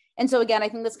happen. And so again, I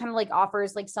think this kind of like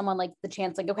offers like someone like the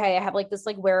chance, like, okay, I have like this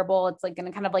like wearable, it's like going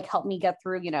to kind of like help me get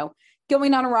through, you know,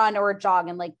 going on a run or a jog.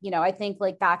 And like, you know, I think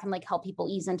like that can like help people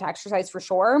ease into exercise for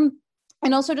sure.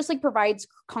 And also just like provides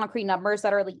concrete numbers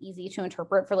that are like easy to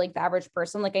interpret for like the average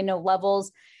person. Like I know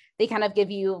Levels, they kind of give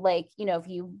you like, you know, if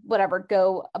you whatever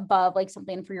go above like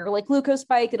something for your like glucose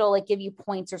spike, it'll like give you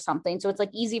points or something. So it's like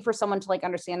easy for someone to like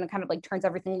understand and kind of like turns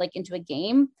everything like into a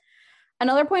game.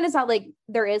 Another point is that like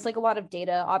there is like a lot of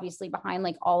data obviously behind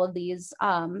like all of these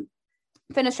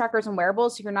fitness trackers and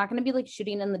wearables. So you're not going to be like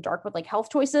shooting in the dark with like health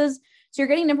choices. So you're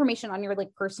getting information on your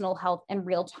like personal health in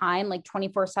real time, like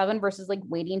 24/7 versus like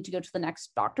waiting to go to the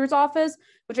next doctor's office,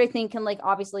 which I think can like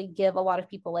obviously give a lot of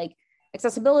people like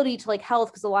accessibility to like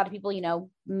health. Cause a lot of people, you know,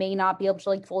 may not be able to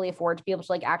like fully afford to be able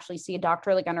to like actually see a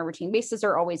doctor like on a routine basis,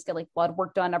 or always get like blood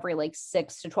work done every like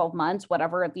 6 to 12 months,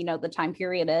 whatever, you know, the time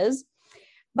period is.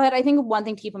 But I think one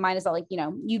thing to keep in mind is that like, you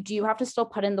know, you do have to still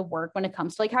put in the work when it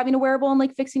comes to like having a wearable and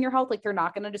like fixing your health. Like they're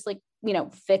not going to just like, you know,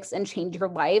 fix and change your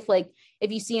life. Like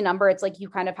if you see a number, it's like, you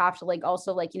kind of have to like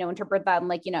also like, you know, interpret that and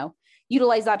like, you know,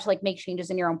 utilize that to like make changes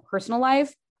in your own personal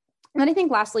life. And then I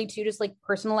think lastly too, just like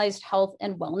personalized health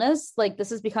and wellness, like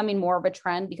this is becoming more of a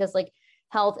trend because like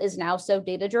health is now so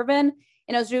data driven.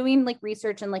 And I was doing like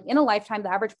research, and like in a lifetime,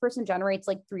 the average person generates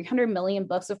like 300 million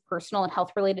books of personal and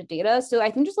health related data. So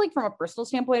I think just like from a personal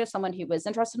standpoint, as someone who is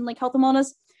interested in like health and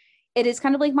wellness, it is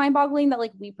kind of like mind boggling that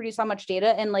like we produce so much data,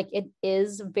 and like it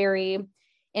is very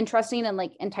interesting and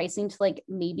like enticing to like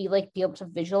maybe like be able to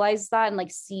visualize that and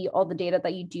like see all the data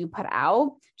that you do put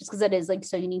out, just because it is like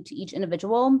so unique to each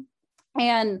individual.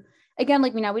 And again,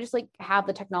 like we just like have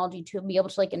the technology to be able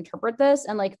to like interpret this,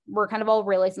 and like we're kind of all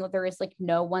realizing that there is like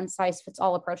no one size fits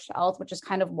all approach to health, which is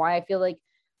kind of why I feel like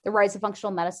the rise of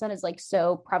functional medicine is like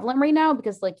so prevalent right now,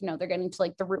 because like, they're getting to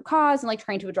like the root cause and like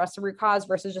trying to address the root cause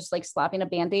versus just like slapping a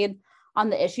band-aid on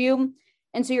the issue.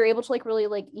 And so you're able to like really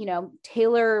like,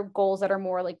 tailor goals that are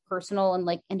more like personal and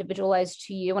like individualized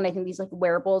to you. And I think these like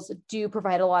wearables do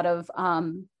provide a lot of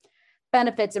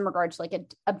benefits in regards to like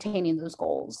obtaining those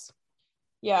goals.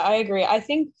 Yeah, I agree. I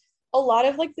think a lot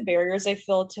of like the barriers I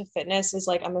feel to fitness is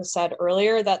like Emma said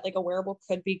earlier, that like a wearable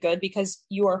could be good because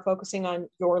you are focusing on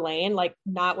your lane, like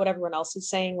not what everyone else is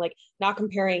saying, like not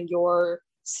comparing your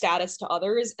status to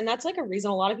others. And that's like a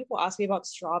reason a lot of people ask me about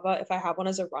Strava if I have one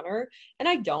as a runner, and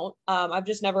I don't. I've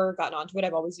just never gotten onto it.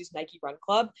 I've always used Nike Run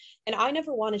Club, and I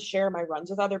never want to share my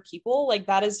runs with other people. Like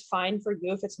that is fine for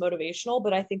you if it's motivational,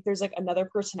 but I think there's like another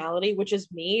personality, which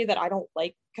is me, that I don't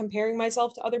like comparing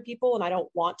myself to other people, and I don't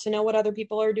want to know what other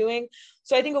people are doing.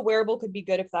 So I think a wearable could be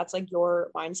good if that's like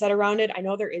your mindset around it. I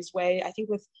know there is way, I think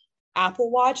with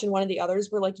Apple Watch and one of the others,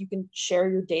 where like you can share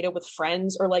your data with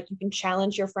friends, or like you can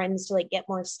challenge your friends to like get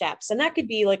more steps, and that could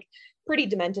be like pretty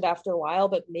demented after a while,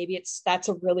 but maybe that's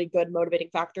a really good motivating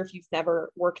factor if you've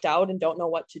never worked out and don't know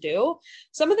what to do.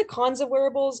 Some of the cons of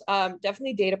wearables,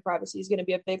 definitely data privacy is going to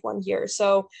be a big one here.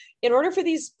 So in order for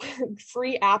these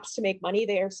free apps to make money,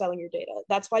 they are selling your data.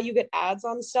 That's why you get ads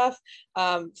on stuff.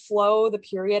 Flow, the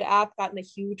Period app, got in a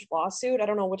huge lawsuit. I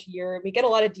don't know which year. We get a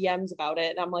lot of DMs about it,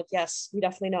 and I'm like, yes, we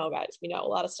definitely know, guys. We know a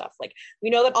lot of stuff. Like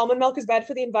we know that almond milk is bad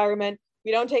for the environment.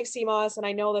 We don't take CMOS, and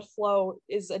I know that Flow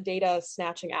is a data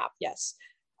snatching app. Yes.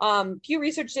 Pew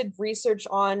Research did research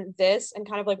on this and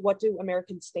kind of like, what do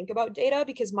Americans think about data?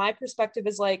 Because my perspective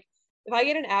is like, if I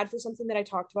get an ad for something that I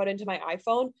talked about into my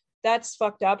iPhone, that's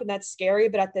fucked up and that's scary.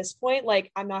 But at this point,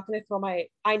 like, I'm not going to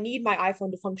I need my iPhone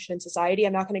to function in society.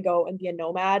 I'm not going to go and be a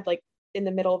nomad, like in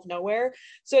the middle of nowhere.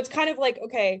 So it's kind of like,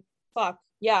 okay, fuck.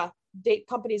 Yeah.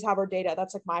 Companies have our data.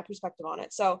 That's like my perspective on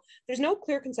it. So there's no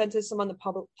clear consensus among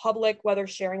the public whether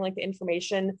sharing like the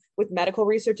information with medical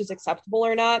research is acceptable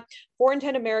or not. 4 in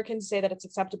 10 Americans say that it's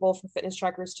acceptable for fitness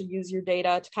trackers to use your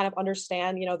data to kind of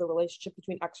understand, the relationship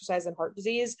between exercise and heart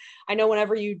disease. I know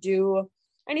whenever you do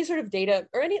any sort of data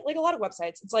or any, like a lot of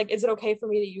websites, it's like, is it okay for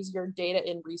me to use your data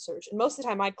in research? And most of the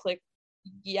time I click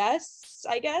yes,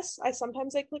 I guess.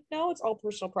 Sometimes I click no. It's all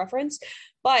personal preference.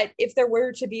 But if there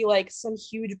were to be like some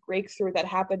huge breakthrough that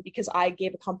happened because I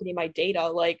gave a company my data,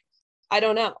 like, I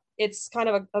don't know. It's kind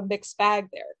of a mixed bag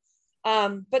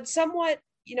there. But somewhat,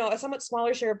 a somewhat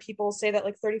smaller share of people say that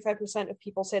like 35% of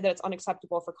people say that it's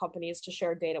unacceptable for companies to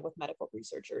share data with medical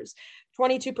researchers.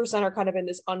 22% are kind of in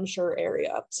this unsure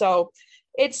area. So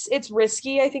it's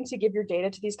risky, I think, to give your data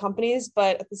to these companies.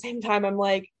 But at the same time, I'm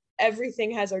like, everything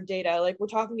has our data. Like we're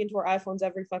talking into our iPhones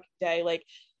every fucking day. Like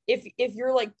if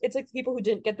you're like, it's like people who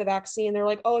didn't get the vaccine, they're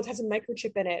like, oh, it has a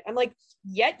microchip in it. I'm like,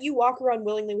 yet you walk around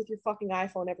willingly with your fucking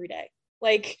iPhone every day.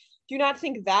 Like, do you not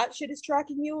think that shit is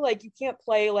tracking you? Like you can't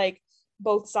play like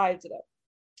both sides of it.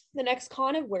 The next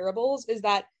con of wearables is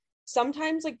that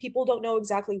sometimes like people don't know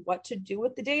exactly what to do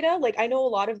with the data. Like I know a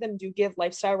lot of them do give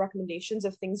lifestyle recommendations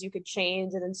of things you could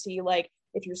change and then see like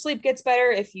if your sleep gets better,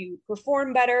 if you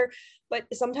perform better, but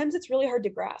sometimes it's really hard to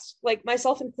grasp, like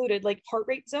myself included. Like heart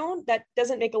rate zone, that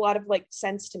doesn't make a lot of like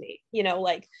sense to me,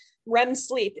 like REM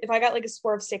sleep. If I got like a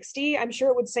score of 60, I'm sure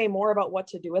it would say more about what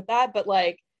to do with that, but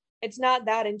like it's not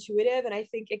that intuitive. And I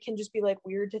think it can just be like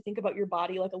weird to think about your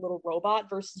body like a little robot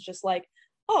versus just like,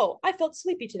 oh, I felt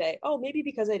sleepy today. Oh, maybe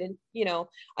because I didn't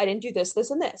do this,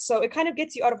 and this. So it kind of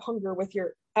gets you out of hunger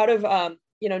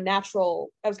natural,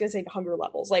 I was going to say hunger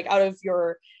levels, like out of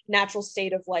your natural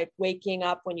state of like waking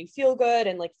up when you feel good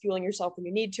and like fueling yourself when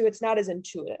you need to. It's not as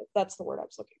intuitive. That's the word I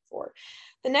was looking for.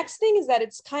 The next thing is that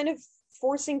it's kind of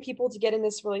forcing people to get in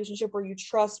this relationship where you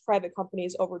trust private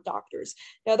companies over doctors.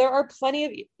 Now, there are plenty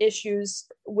of issues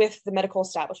with the medical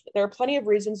establishment. There are plenty of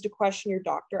reasons to question your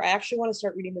doctor. I actually want to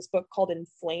start reading this book called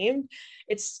Inflamed.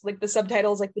 It's like the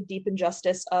subtitle is like The Deep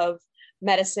Injustice of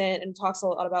Medicine, and talks a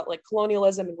lot about like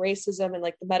colonialism and racism and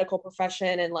like the medical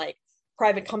profession and like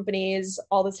private companies,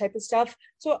 all this type of stuff.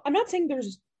 So I'm not saying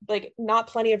there's like not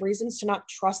plenty of reasons to not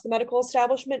trust the medical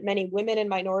establishment. Many women and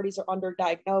minorities are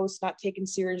underdiagnosed, not taken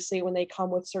seriously when they come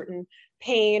with certain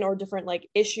pain or different like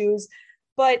issues.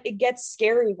 But it gets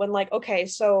scary when like, okay,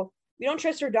 so we don't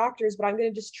trust our doctors, but I'm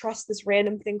going to just trust this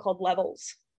random thing called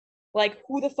Levels. Like,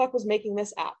 who the fuck was making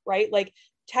this app, right? Like,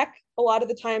 tech a lot of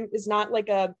the time is not like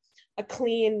a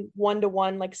clean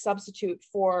one-to-one like substitute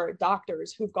for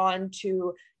doctors who've gone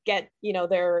to get, you know,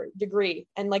 their degree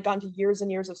and like gone to years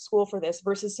and years of school for this,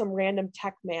 versus some random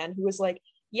tech man who was like,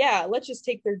 yeah, let's just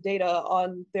take their data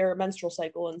on their menstrual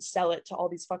cycle and sell it to all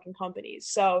these fucking companies.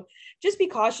 So just be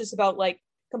cautious about like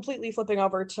completely flipping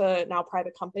over to now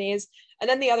private companies. And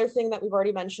then the other thing that we've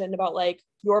already mentioned about like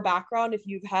your background, if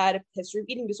you've had a history of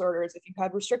eating disorders, if you've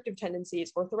had restrictive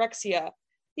tendencies, orthorexia,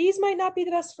 these might not be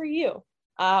the best for you.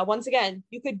 Once again,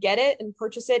 you could get it and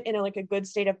purchase it in like a good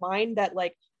state of mind that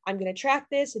like, I'm going to track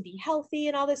this and be healthy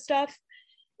and all this stuff.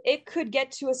 It could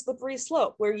get to a slippery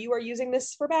slope where you are using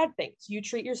this for bad things. You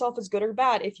treat yourself as good or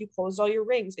bad if you closed all your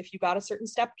rings, if you got a certain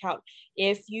step count,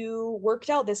 if you worked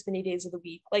out this many days of the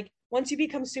week. Like once you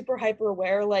become super hyper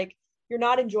aware, like you're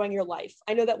not enjoying your life.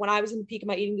 I know that when I was in the peak of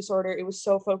my eating disorder, it was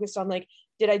so focused on like,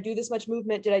 did I do this much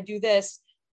movement? Did I do this?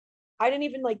 I didn't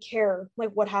even like care like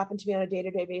what happened to me on a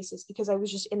day-to-day basis, because I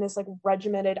was just in this like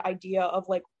regimented idea of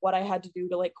like what I had to do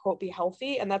to like quote be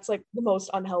healthy. And that's like the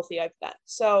most unhealthy I've been.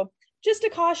 So just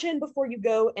a caution before you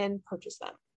go and purchase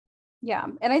them. Yeah.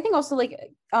 And I think also like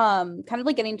kind of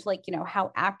like getting to like, you know,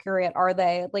 how accurate are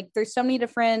they? Like there's so many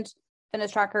different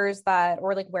fitness trackers that,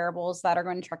 or like wearables that are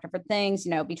going to track different things,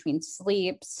 you know, between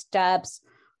sleep, steps,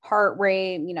 heart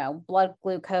rate, you know, blood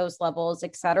glucose levels,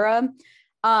 etc.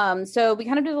 So we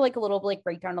kind of did like a little like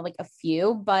breakdown of like a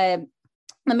few, but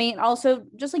I mean, also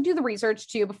just like do the research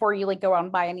too before you like go out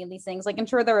and buy any of these things, like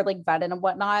ensure they're like vetted and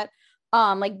whatnot.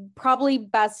 Like probably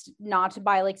best not to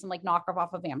buy like some like knockoff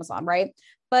off of Amazon, right?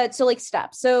 But so like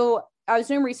steps. So I was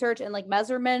doing research and like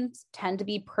measurements tend to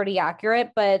be pretty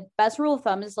accurate, but best rule of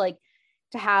thumb is like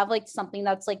to have like something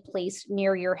that's like placed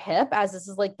near your hip, as this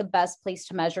is like the best place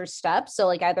to measure steps. So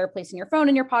like either placing your phone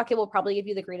in your pocket will probably give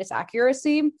you the greatest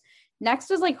accuracy.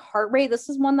 Next is like heart rate. This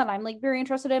is one that I'm like very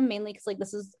interested in, mainly because like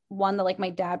this is one that like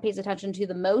my dad pays attention to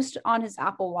the most on his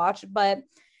Apple Watch. But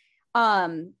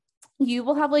you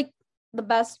will have like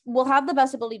we'll have the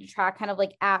best ability to track kind of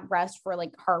like at rest for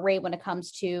like heart rate when it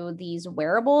comes to these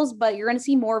wearables, but you're going to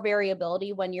see more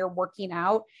variability when you're working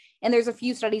out. And there's a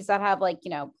few studies that have like,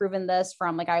 you know, proven this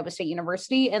from like Iowa State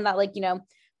University, and that like, you know,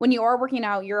 when you are working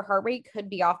out, your heart rate could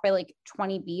be off by like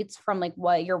 20 beats from like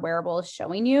what your wearable is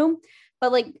showing you.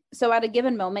 But like, so at a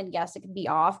given moment, yes, it could be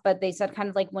off, but they said kind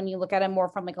of like when you look at it more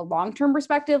from like a long-term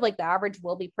perspective, like the average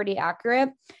will be pretty accurate.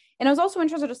 And I was also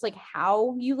interested just like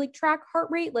how you like track heart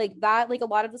rate, like that, like a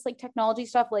lot of this like technology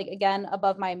stuff, like again,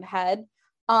 above my head.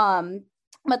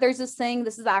 But there's this thing,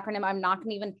 this is the acronym, I'm not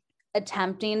going to even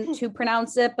attempting to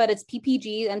pronounce it, but it's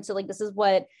PPG. And so like, this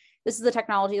is the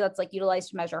technology that's like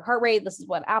utilized to measure heart rate. This is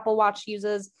what Apple Watch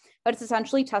uses, but it's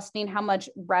essentially testing how much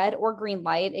red or green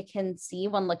light it can see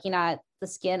when looking at the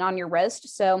skin on your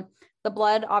wrist. So the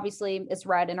blood obviously is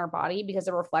red in our body because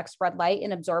it reflects red light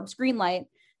and absorbs green light.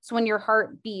 So when your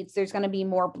heart beats, there's going to be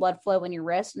more blood flow in your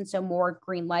wrist. And so more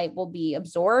green light will be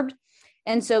absorbed.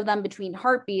 And so then between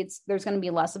heartbeats, there's going to be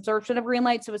less absorption of green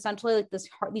light. So essentially like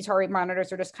these heart rate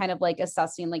monitors are just kind of like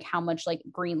assessing like how much like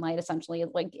green light essentially is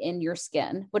like in your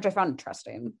skin, which I found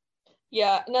interesting.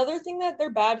 Yeah. Another thing that they're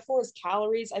bad for is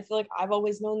calories. I feel like I've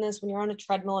always known this when you're on a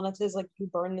treadmill and it says like you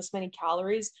burn this many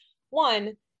calories.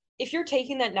 One, if you're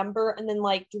taking that number and then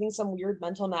like doing some weird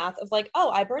mental math of like,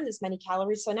 oh, I burned this many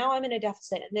calories, so now I'm in a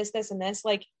deficit and this, and this,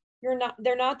 like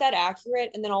they're not that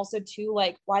accurate. And then also too,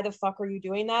 like, why the fuck are you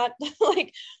doing that?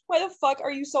 Like, why the fuck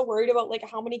are you so worried about like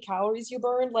how many calories you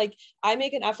burned? Like, I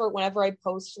make an effort whenever I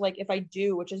post, like if I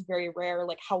do, which is very rare,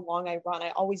 like how long I run, I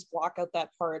always block out that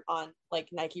part on like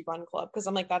Nike Run Club, because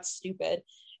I'm like, that's stupid.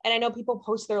 And I know people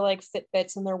post their like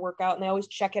Fitbits and their workout, and they always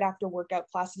check it after workout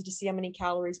classes to see how many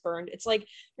calories burned. It's like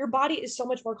your body is so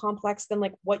much more complex than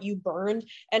like what you burned.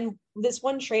 And this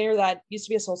one trainer that used to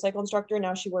be a SoulCycle instructor,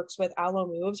 now she works with Alo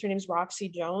Moves. Her name's Roxy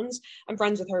Jones. I'm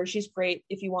friends with her. She's great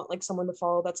if you want like someone to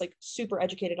follow that's like super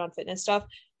educated on fitness stuff.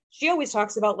 She always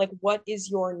talks about like, what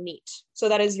is your NEAT? So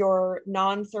that is your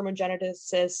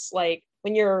non-thermogenesis, like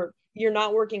when you're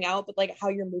not working out, but like how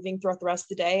you're moving throughout the rest of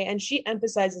the day. And she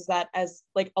emphasizes that as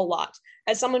like a lot.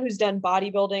 As someone who's done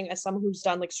bodybuilding, as someone who's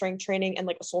done like strength training and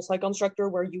like a SoulCycle instructor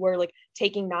where you are like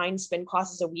taking 9 spin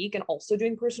classes a week and also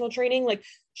doing personal training, like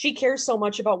she cares so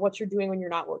much about what you're doing when you're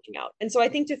not working out. And so I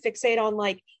think to fixate on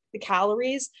like the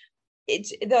calories,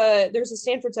 there's a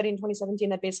Stanford study in 2017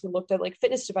 that basically looked at like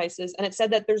fitness devices, and it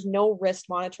said that there's no wrist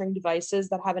monitoring devices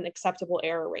that have an acceptable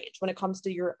error range when it comes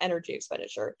to your energy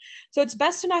expenditure. So it's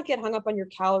best to not get hung up on your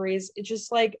calories. It's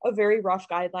just like a very rough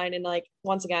guideline, and like,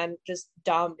 once again, just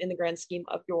dumb in the grand scheme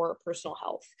of your personal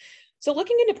health. So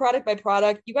looking into product by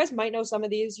product, you guys might know some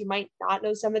of these, you might not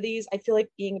know some of these. I feel like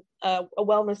being a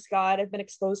wellness god, I've been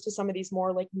exposed to some of these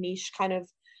more like niche kind of,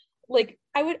 like,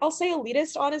 I'll say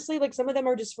elitist, honestly. Like, some of them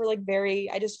are just for like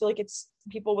I just feel like it's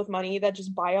people with money that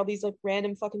just buy all these like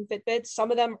random fucking Fitbits.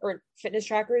 Some of them are fitness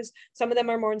trackers, some of them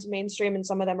are more mainstream, and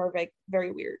some of them are like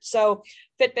very weird. So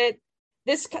Fitbit,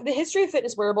 the history of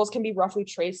fitness wearables can be roughly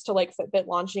traced to like Fitbit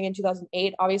launching in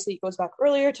 2008. Obviously, it goes back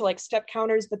earlier to like step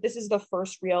counters, but this is the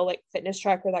first real like fitness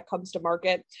tracker that comes to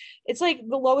market. It's like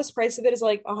the lowest price of it is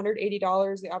like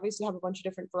 $180. They obviously have a bunch of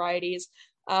different varieties.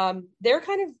 They're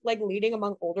kind of like leading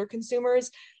among older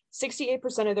consumers.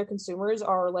 68% of their consumers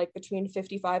are like between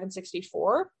 55 and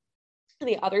 64. And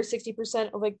the other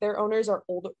 60% of like their owners are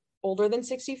older than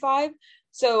 65.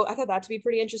 So I thought that to be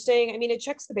pretty interesting. I mean, it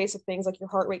checks the basic things like your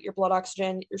heart rate, your blood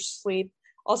oxygen, your sleep.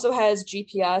 Also has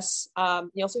GPS.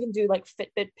 You also can do like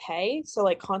Fitbit Pay, so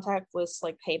like contactless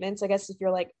like payments, I guess, if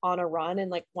you're like on a run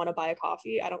and like want to buy a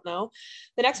coffee. I don't know.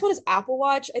 The next one is Apple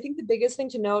Watch. I think the biggest thing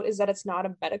to note is that it's not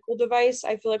a medical device.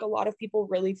 I feel like a lot of people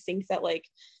really think that like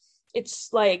it's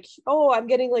like, oh, I'm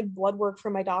getting like blood work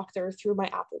from my doctor through my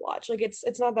Apple Watch. Like,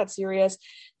 it's not that serious.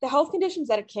 The health conditions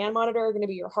that it can monitor are going to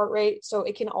be your heart rate. So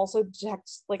it can also detect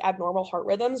like abnormal heart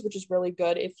rhythms, which is really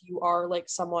good if you are like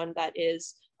someone that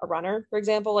is a runner, for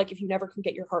example. Like, if you never can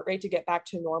get your heart rate to get back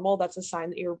to normal, that's a sign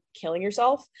that you're killing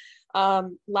yourself.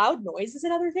 Loud noise is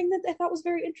another thing that I thought was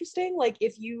very interesting. Like,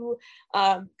 if you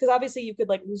because obviously you could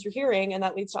like lose your hearing, and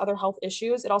that leads to other health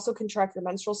issues. It also can track your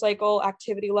menstrual cycle,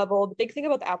 activity level. The big thing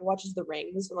about the Apple Watch is the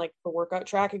rings and like the workout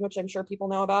tracking, which I'm sure people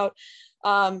know about.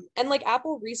 And like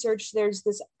Apple Research, there's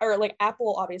this, or like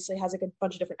Apple obviously has like a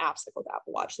bunch of different apps that go with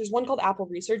Apple Watch. There's one called Apple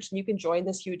Research, and you can join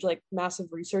this huge like massive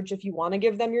research if you want to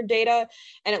give them your data.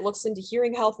 And it looks into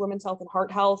hearing health, women's health, and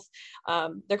heart health.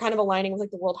 They're kind of aligning with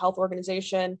like the World Health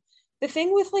Organization. The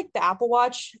thing with like the Apple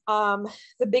Watch,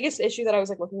 the biggest issue that I was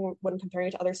like looking when comparing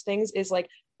it to other things is like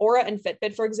Oura and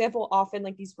Fitbit, for example, often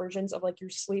like these versions of like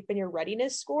your sleep and your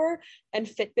readiness score, and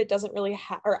Fitbit doesn't really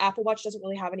have, or Apple Watch doesn't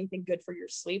really have anything good for your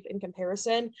sleep in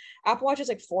comparison. Apple Watch is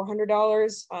like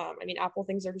 $400. I mean, Apple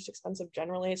things are just expensive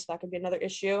generally, so that could be another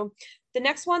issue. The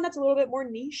next one that's a little bit more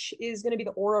niche is going to be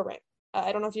the Oura Ring.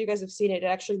 I don't know if you guys have seen it. It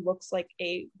actually looks like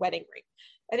a wedding ring.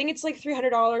 I think it's like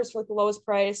 $300 for like the lowest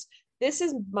price. This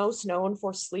is most known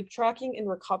for sleep tracking and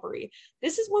recovery.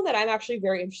 This is one that I'm actually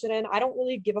very interested in. I don't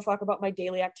really give a fuck about my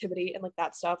daily activity and like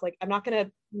that stuff. Like, I'm not going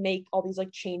to make all these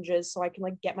like changes so I can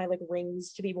like get my like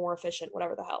rings to be more efficient,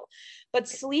 whatever the hell. But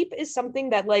sleep is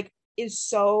something that like is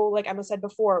so, like Emma said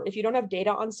before, if you don't have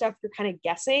data on stuff, you're kind of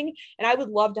guessing. And I would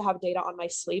love to have data on my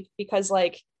sleep, because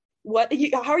like, how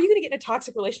are you going to get in a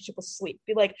toxic relationship with sleep?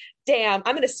 Be like, damn,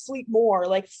 I'm going to sleep more.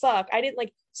 Like, fuck, I didn't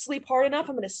like sleep hard enough.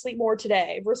 I'm going to sleep more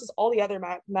today, versus all the other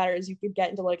matters you could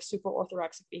get into like super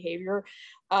orthorexic behavior.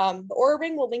 The Oura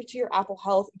Ring will link to your Apple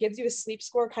Health. It gives you a sleep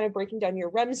score, kind of breaking down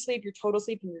your REM sleep, your total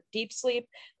sleep, and your deep sleep.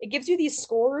 It gives you these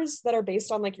scores that are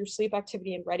based on like your sleep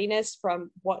activity and readiness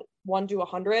from 1 to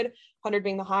 100, 100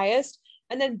 being the highest.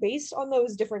 And then based on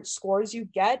those different scores you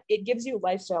get, it gives you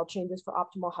lifestyle changes for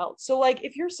optimal health. So like,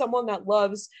 if you're someone that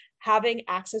loves having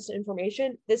access to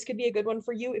information, this could be a good one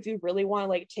for you if you really want to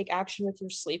like take action with your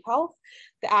sleep health.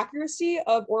 The accuracy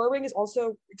of Oura Ring is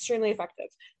also extremely effective.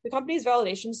 The company's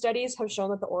validation studies have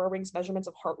shown that the Oura Ring's measurements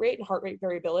of heart rate and heart rate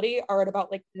variability are at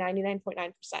about like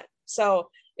 99.9%. So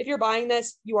if you're buying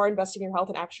this, you are investing in your health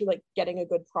and actually like getting a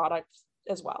good product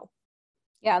as well.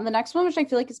 Yeah, and the next one, which I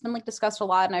feel like has been like discussed a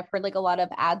lot, and I've heard like a lot of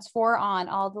ads for on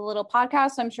all the little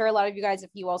podcasts. I'm sure a lot of you guys,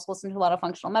 if you also listen to a lot of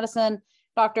functional medicine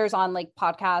doctors on like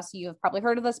podcasts, you have probably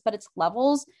heard of this, but it's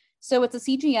Levels. So it's a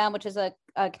CGM, which is a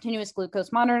continuous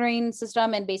glucose monitoring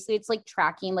system. And basically it's like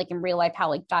tracking like in real life how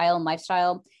like diet and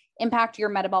lifestyle impact your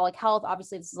metabolic health.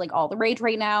 Obviously, this is like all the rage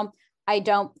right now. I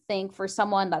don't think for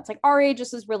someone that's like our age,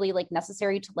 this is really like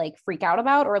necessary to like freak out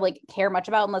about or like care much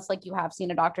about, unless like you have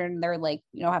seen a doctor and they're like,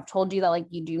 you know, have told you that like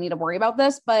you do need to worry about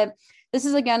this. But this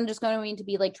is again just going to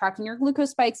be like tracking your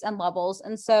glucose spikes and levels.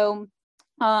 And so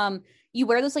you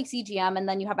wear this like CGM, and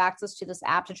then you have access to this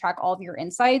app to track all of your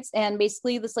insights. And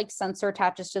basically this like sensor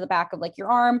attaches to the back of like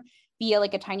your arm via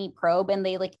like a tiny probe, and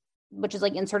they like, which is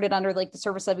like inserted under like the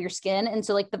surface of your skin. And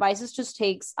so like the devices just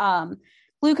takes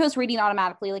glucose reading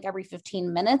automatically like every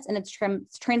 15 minutes, and it's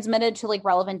transmitted to like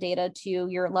relevant data to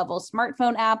your Levels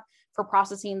smartphone app, for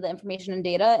processing the information and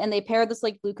data. And they pair this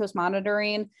like glucose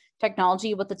monitoring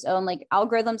technology with its own like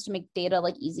algorithms to make data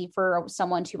like easy for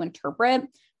someone to interpret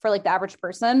for like the average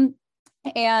person.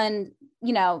 And,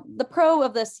 you know, the pro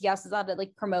of this, yes, is that it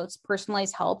like promotes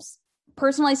personalized health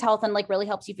and like really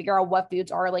helps you figure out what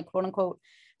foods are like quote unquote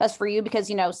best for you, because,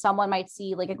 you know, someone might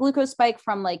see like a glucose spike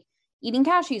from like eating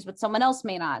cashews, but someone else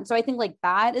may not. So I think like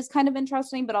that is kind of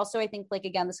interesting, but also I think like,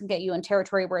 again, this can get you in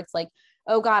territory where it's like,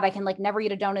 oh God, I can like never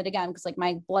eat a donut again because like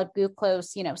my blood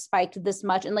glucose, you know, spiked this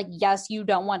much. And like, yes, you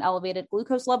don't want elevated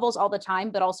glucose levels all the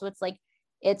time, but also it's like,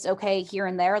 it's okay here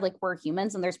and there. Like we're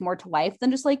humans and there's more to life than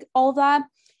just like all of that.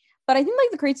 But I think like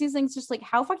the craziest thing is just like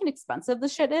how fucking expensive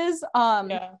this shit is.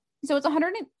 So it's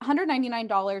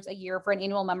 $199 a year for an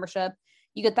annual membership.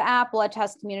 You get the app, blood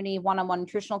test, community, one-on-one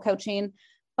nutritional coaching.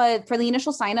 But for the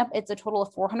initial sign up, it's a total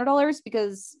of $400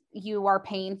 because you are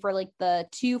paying for like the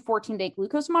 2 14-day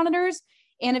glucose monitors.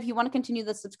 And if you want to continue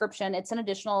the subscription, it's an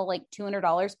additional like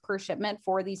 $200 per shipment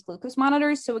for these glucose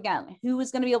monitors. So again, who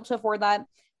is going to be able to afford that,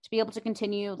 to be able to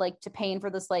continue like to paying for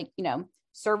this, like, you know,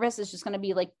 service is just going to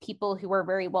be like people who are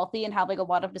very wealthy and have like a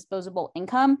lot of disposable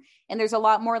income. And there's a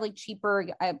lot more like cheaper,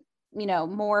 you know,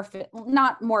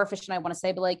 not more efficient, I want to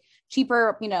say, but like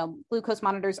cheaper, you know, glucose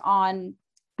monitors on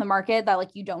the market that like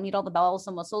you don't need all the bells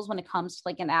and whistles when it comes to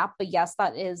like an app. But yes,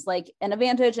 that is like an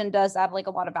advantage and does add like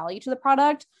a lot of value to the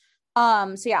product.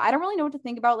 So yeah, I don't really know what to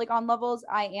think about like On Levels.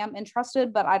 I am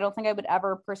interested, but I don't think I would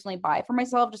ever personally buy for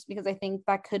myself just because I think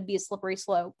that could be a slippery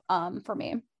slope for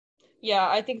me. Yeah,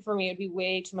 I think for me it'd be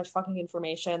way too much fucking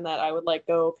information that I would like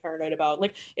go paranoid about.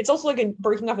 Like it's also like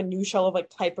breaking off a new shell of like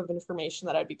type of information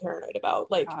that I'd be paranoid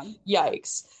about. Like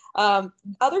yikes.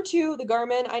 Other two, the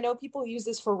Garmin, I know people use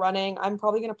this for running. I'm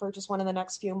probably going to purchase one in the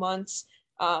next few months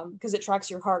because it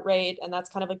tracks your heart rate, and that's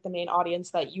kind of like the main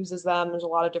audience that uses them. There's a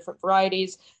lot of different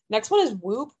varieties. Next one is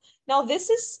Whoop. Now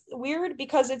this is weird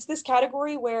because it's this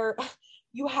category where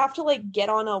you have to like get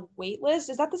on a wait list.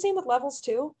 Is that the same with Levels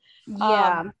too?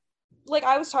 Yeah. Like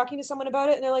I was talking to someone about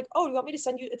it and they're like, oh, do you want me to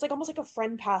send you? It's like almost like a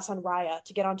friend pass on Raya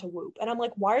to get onto Whoop. And I'm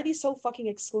like, why are these so fucking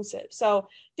exclusive? So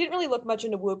didn't really look much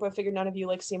into Whoop. I figured none of you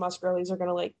like CMOS girlies are going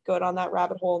to like go down that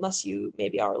rabbit hole unless you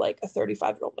maybe are like a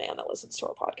 35-year-old man that listens to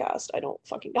our podcast. I don't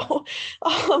fucking know.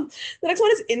 The next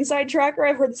one is Inside Tracker.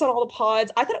 I've heard this on all the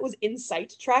pods. I thought it was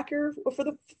Insight Tracker for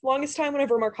the longest time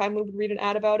whenever Mark Hyman would read an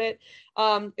ad about it.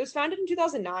 It was founded in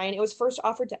 2009. It was first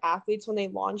offered to athletes when they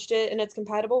launched it, and it's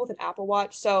compatible with an Apple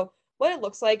Watch. So what it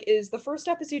looks like is the first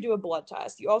step is you do a blood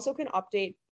test. You also can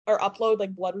update or upload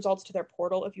like blood results to their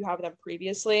portal if you have them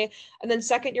previously. And then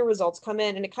second, your results come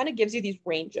in and it kind of gives you these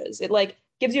ranges. It like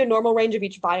gives you a normal range of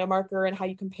each biomarker and how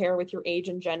you compare with your age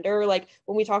and gender. Like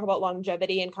when we talk about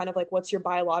longevity and kind of like what's your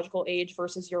biological age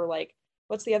versus your like,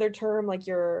 what's the other term? Like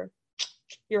your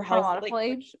health. Chronological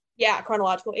like, age. Yeah,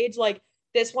 chronological age. Like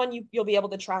this one, you'll be able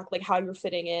to track like how you're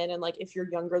fitting in and like if you're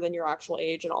younger than your actual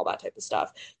age and all that type of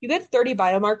stuff. You get 30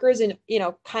 biomarkers and, you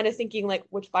know, kind of thinking like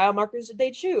which biomarkers did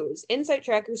they choose? Insight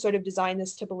Tracker sort of designed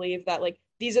this to believe that like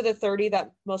these are the 30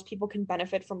 that most people can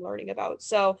benefit from learning about.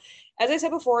 So as I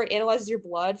said before, it analyzes your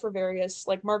blood for various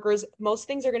like markers. Most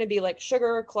things are going to be like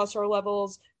sugar, cholesterol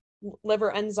levels,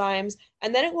 liver enzymes,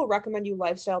 and then it will recommend you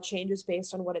lifestyle changes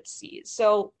based on what it sees.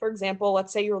 So for example,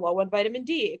 let's say you're low on vitamin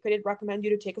D. It could recommend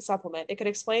you to take a supplement. It could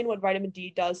explain what vitamin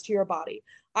D does to your body.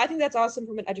 I think that's awesome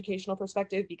from an educational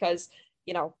perspective because,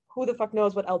 you know, who the fuck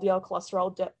knows what LDL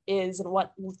cholesterol is and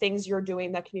what things you're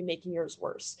doing that can be making yours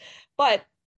worse. But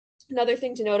another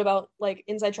thing to note about like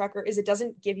Inside Tracker is it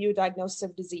doesn't give you a diagnosis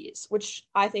of disease, which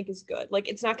I think is good. Like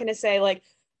it's not going to say like,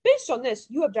 based on this,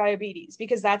 you have diabetes,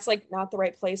 because that's like not the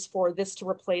right place for this to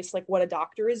replace like what a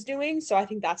doctor is doing. So I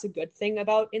think that's a good thing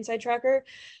about Inside Tracker.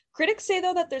 Critics say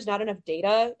though that there's not enough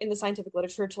data in the scientific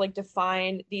literature to like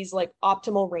define these like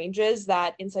optimal ranges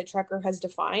that Inside Tracker has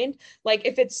defined. Like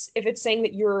if it's saying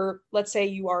that you're, let's say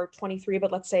you are 23,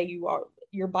 but let's say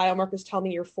your biomarkers tell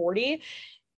me you're 40.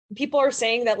 People are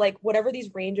saying that like whatever these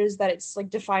ranges that it's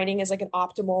like defining as like an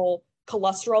optimal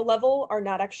cholesterol level are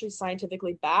not actually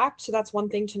scientifically backed. So that's one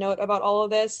thing to note about all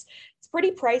of this. It's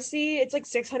pretty pricey. It's like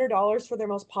 $600 for their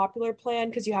most popular plan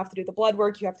because you have to do the blood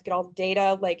work, you have to get all the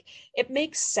data. Like it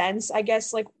makes sense, I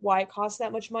guess, like why it costs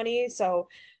that much money. So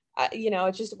you know,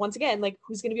 it's just once again, like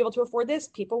who's going to be able to afford this?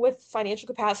 People with financial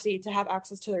capacity to have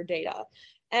access to their data.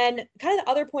 And kind of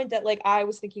the other point that like I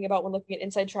was thinking about when looking at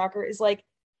Inside Tracker is like,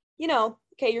 you know,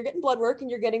 okay, you're getting blood work and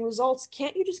you're getting results.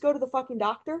 Can't you just go to the fucking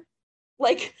doctor?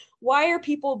 Like, why are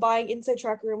people buying Inside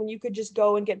Tracker when you could just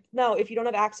go and get, no, if you don't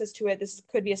have access to it, this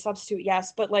could be a substitute,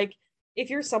 yes, but like, if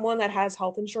you're someone that has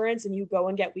health insurance and you go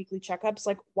and get weekly checkups,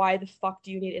 like why the fuck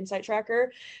do you need Insight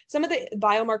Tracker? Some of the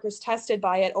biomarkers tested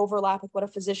by it overlap with what a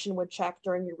physician would check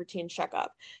during your routine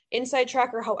checkup. Insight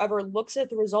Tracker, however, looks at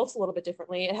the results a little bit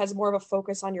differently. It has more of a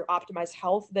focus on your optimized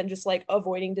health than just like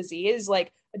avoiding disease.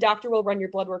 Like a doctor will run your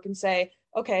blood work and say,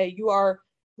 okay, you are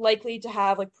likely to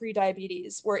have like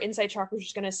pre-diabetes, where Insight Tracker is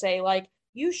just going to say like,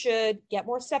 you should get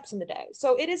more steps in the day.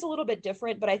 So it is a little bit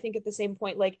different, but I think at the same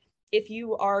point, like if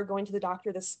you are going to the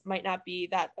doctor, this might not be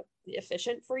that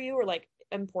efficient for you or like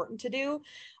important to do.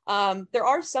 There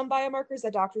are some biomarkers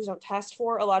that doctors don't test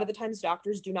for. A lot of the times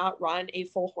doctors do not run a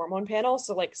full hormone panel.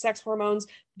 So like sex hormones,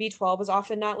 B12 is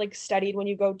often not like studied when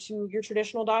you go to your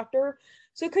traditional doctor.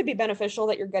 So it could be beneficial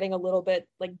that you're getting a little bit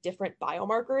like different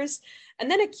biomarkers.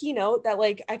 And then a keynote that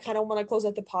like I kind of want to close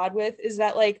out the pod with is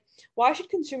that like, why should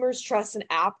consumers trust an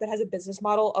app that has a business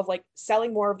model of like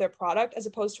selling more of their product as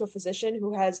opposed to a physician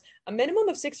who has a minimum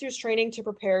of 6 years training to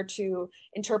prepare to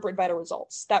interpret vital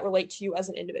results that relate to you as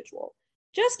an individual?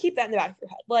 Just keep that in the back of your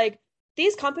head. Like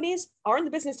these companies are in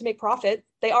the business to make profit.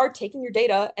 They are taking your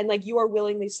data and like you are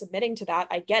willingly submitting to that.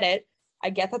 I get it. I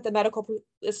get that the medical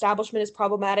establishment is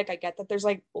problematic. I get that there's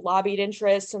like lobbied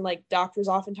interests and like doctors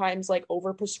oftentimes like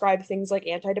overprescribe things like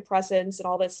antidepressants and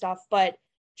all this stuff. But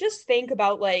just think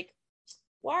about like,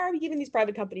 why are we giving these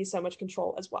private companies so much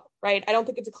control as well, right? I don't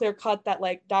think it's a clear cut that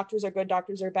like doctors are good,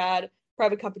 doctors are bad,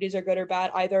 private companies are good or bad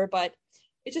either. But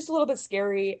it's just a little bit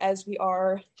scary as we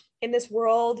are in this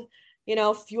world, you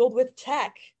know, fueled with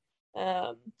tech.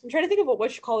 I'm trying to think of what we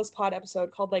should call this pod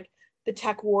episode, called like the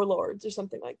tech warlords or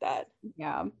something like that.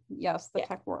 Yeah. Yes. The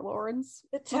tech warlords.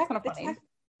 The tech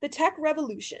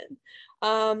revolution.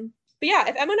 But yeah,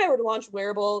 if Emma and I were to launch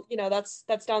wearable, you know, that's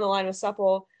down the line with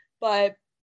Supple, but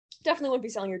definitely wouldn't be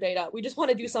selling your data. We just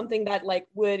want to do something that like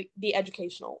would be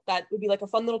educational. That would be like a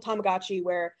fun little Tamagotchi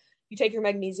where you take your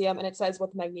magnesium and it says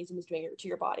what the magnesium is doing to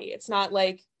your body. It's not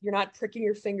like you're not pricking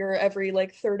your finger every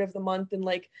like third of the month and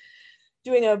like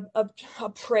doing a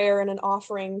prayer and an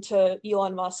offering to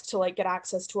Elon Musk to like get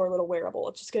access to our little wearable.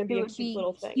 It's just going to be a cute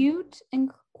little thing. Cute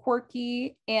and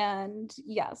quirky, and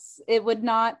yes, it would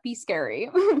not be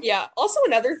scary. Yeah. Also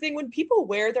another thing, when people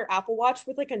wear their Apple Watch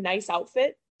with like a nice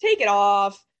outfit, take it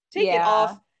off. Take it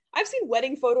off. I've seen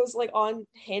wedding photos like on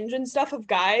Hinge and stuff of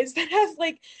guys that have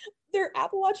like their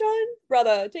Apple Watch on.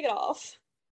 Brother, take it off.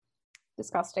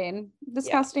 Disgusting.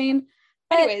 Yeah.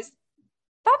 But anyways,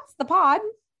 that's the pod.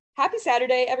 Happy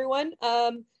Saturday, everyone.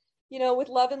 You know, with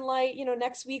love and light, you know,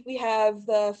 next week we have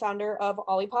the founder of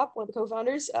Olipop, one of the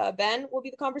co-founders, Ben, will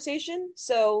be the conversation.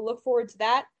 So look forward to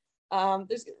that.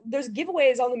 There's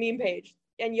giveaways on the meme page,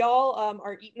 and y'all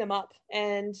are eating them up.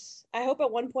 And I hope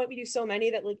at one point we do so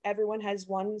many that like everyone has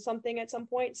won something at some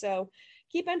point. So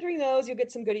keep entering those. You'll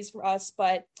get some goodies for us.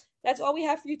 But that's all we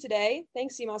have for you today.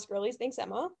 Thanks, CMOS Girlies. Thanks,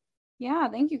 Emma. Yeah,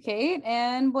 thank you, Kate.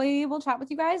 And we will chat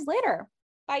with you guys later.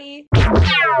 Bye.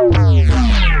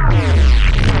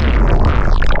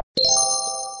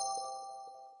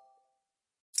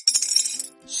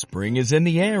 Spring is in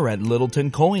the air at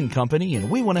Littleton Coin Company, and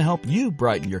we want to help you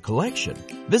brighten your collection.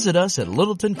 Visit us at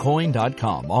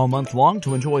littletoncoin.com all month long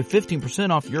to enjoy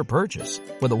 15% off your purchase.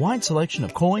 With a wide selection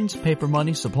of coins, paper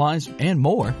money, supplies, and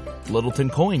more, Littleton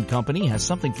Coin Company has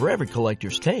something for every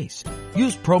collector's taste.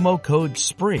 Use promo code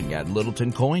SPRING at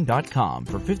littletoncoin.com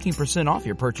for 15% off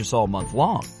your purchase all month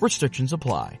long. Restrictions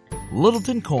apply.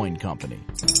 Littleton Coin Company.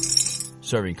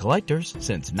 Serving collectors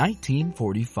since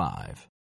 1945.